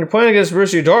 when you're playing against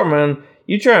Borussia Dortmund,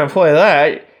 you try and play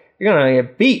that, you're going to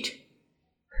get beat.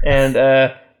 And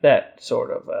that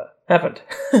sort of happened.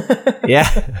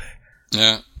 Yeah.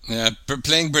 Yeah.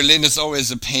 Playing Berlin is always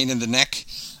a pain in the neck.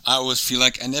 I always feel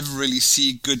like I never really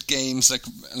see good games, like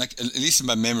at least in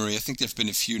my memory. I think there have been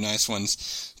a few nice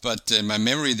ones, but in my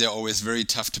memory, they're always very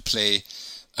tough to play,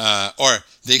 or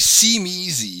they seem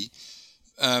easy.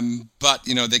 But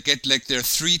they get like their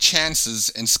 3 chances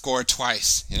and score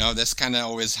twice. That's kind of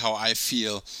always how I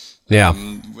feel. Yeah.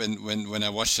 When I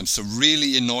watch them, so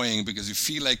really annoying because you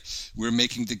feel like we're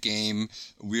making the game,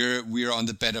 we're on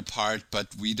the better part,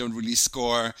 but we don't really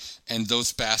score, and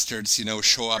those bastards,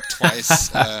 show up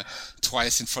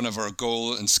twice in front of our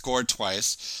goal and score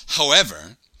twice.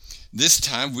 However, this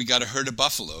time we got a herd of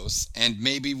buffaloes, and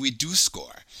maybe we do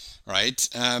score. Right,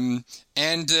 so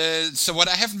what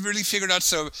I haven't really figured out.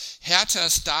 So Hertha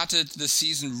started the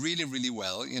season really, really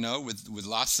well. With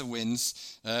lots of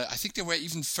wins. I think they were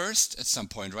even first at some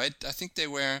point, right? I think they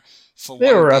were for. They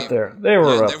one were game. up there. They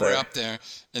were up there,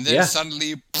 and then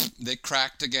suddenly they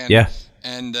cracked again. Yeah,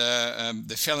 and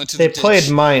they fell into. They the played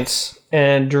ditch. Mainz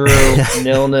and drew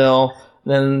 0-0.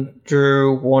 Then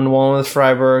drew 1-1 with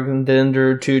Freiburg, and then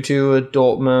drew 2-2 with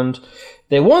Dortmund.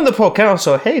 They won the Pokal,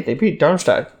 so hey, they beat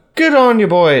Darmstadt. Good on you,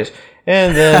 boys.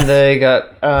 And then they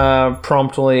got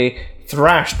promptly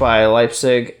thrashed by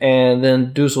Leipzig and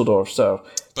then Dusseldorf. So,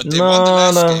 but they won the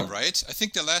last game, right? I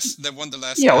think they won the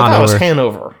last game. Yeah, well, that was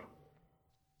Hanover.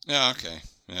 Yeah, okay.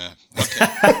 Yeah, okay.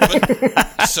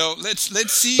 But, so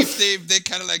let's see if they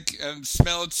kind of like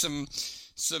smelled some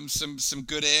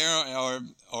good air,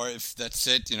 or if that's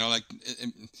it.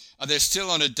 Are they still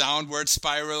on a downward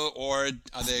spiral, or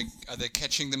are they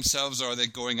catching themselves, or are they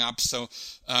going up? So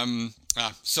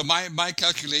so my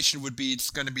calculation would be it's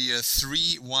going to be a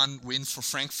 3-1 win for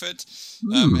Frankfurt,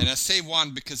 and I say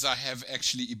 1 because I have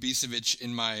actually Ibisevic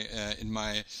in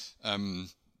my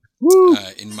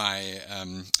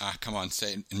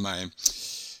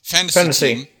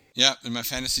fantasy team. Yeah, in my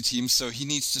fantasy team. So he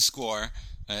needs to score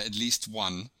at least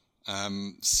 1.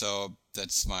 So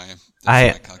that's my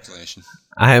calculation.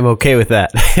 I am okay with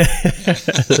that.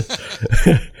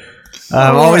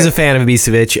 I'm always a fan of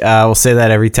Ibisevic. We'll say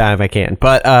that every time I can.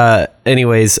 But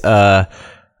anyways, I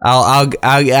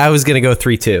was gonna go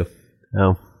 3-2.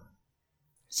 Oh.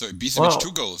 So Ibisevic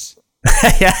 2 goals.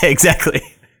 Yeah, exactly.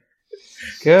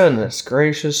 Goodness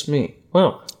gracious me.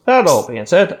 Well, that all being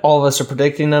said, all of us are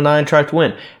predicting an Eintracht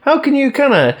win. How can you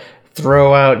kind of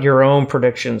throw out your own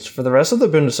predictions for the rest of the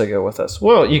Bundesliga with us?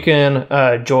 Well, you can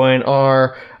join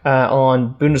our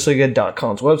on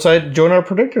Bundesliga.com's website, join our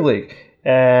Predictor League,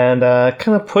 and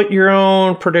kind of put your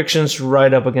own predictions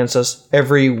right up against us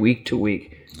every week to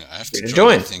week. I have to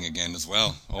join the thing again as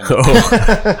well.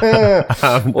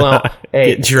 Well,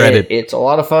 hey, dreaded. It's a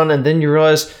lot of fun, and then you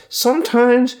realize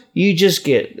sometimes you just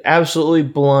get absolutely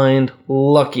blind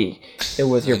lucky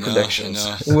with your predictions.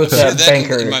 With that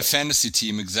banker. In my fantasy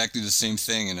team, exactly the same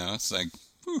thing. It's like,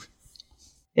 whew.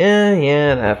 Yeah,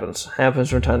 it happens. Happens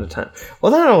from time to time.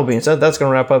 Well, that all being said, that's going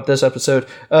to wrap up this episode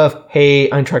of Hey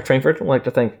Eintracht Frankfurt. I'd like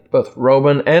to thank both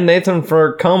Robin and Nathan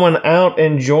for coming out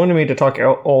and joining me to talk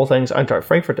about all things Eintracht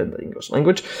Frankfurt in the English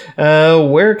language.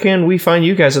 Where can we find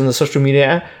you guys in the social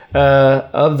media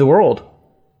of the world?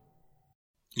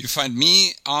 You find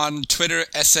me on Twitter,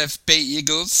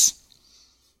 SFBeagles.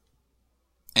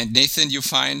 And Nathan, you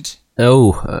find...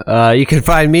 you can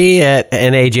find me at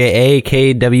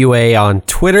NAJAKWA on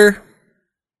Twitter,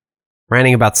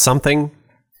 ranting about something.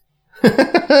 Or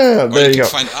you can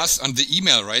find us on the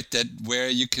email, right? Where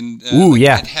you can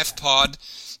at HefPod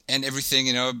and everything.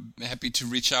 Happy to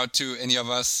reach out to any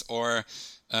of us. Or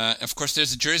of course,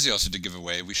 there's a jersey also to give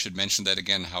away. We should mention that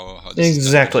again. How this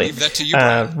exactly? Is done. Leave that to you,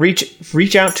 Brian.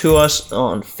 Reach out to us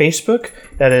on Facebook.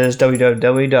 That is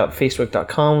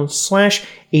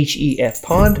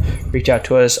www.facebook.com/HEFpod. Reach out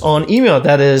to us on email.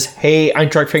 That is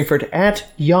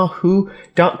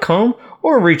heyeintrachtfrankfurt@yahoo.com.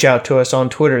 Or reach out to us on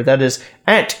Twitter. That is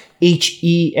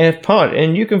 @HEFpod.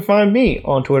 And you can find me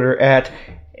on Twitter at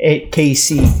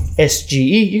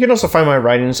KCSGE. You can also find my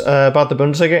writings about the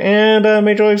Bundesliga and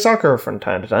Major League Soccer from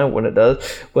time to time when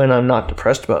I'm not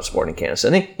depressed about Sporting Kansas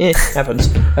City. It happens.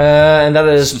 And that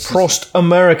is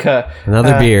Prostamerica.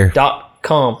 Another beer.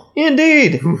 .com.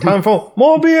 Indeed. Time for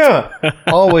more beer.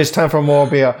 Always time for more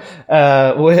beer.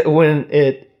 That's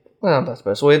the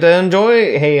best way to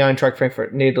enjoy Hey Eintracht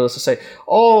Frankfurt, needless to say.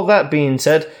 All that being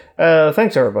said,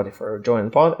 thanks everybody for joining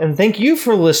the pod, and thank you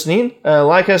for listening.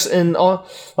 Like us and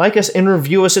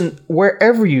review us in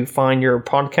wherever you find your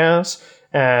podcasts,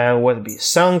 whether it be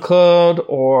SoundCloud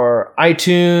or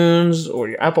iTunes or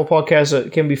your Apple Podcasts.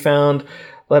 It can be found.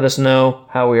 Let us know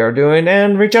how we are doing,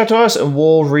 and reach out to us, and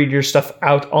we'll read your stuff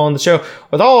out on the show.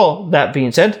 With all that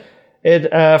being said,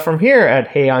 from here at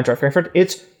Hey Eintracht Frankfurt,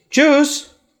 it's Tschüss.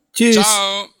 Cheers.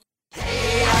 Ciao.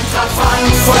 Hey, Eintracht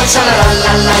Frankfurt,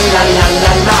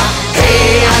 scha-la-la-la-la-la-la-la.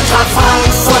 Hey, Eintracht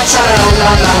Frankfurt,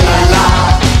 scha-la-la-la-la-la-la.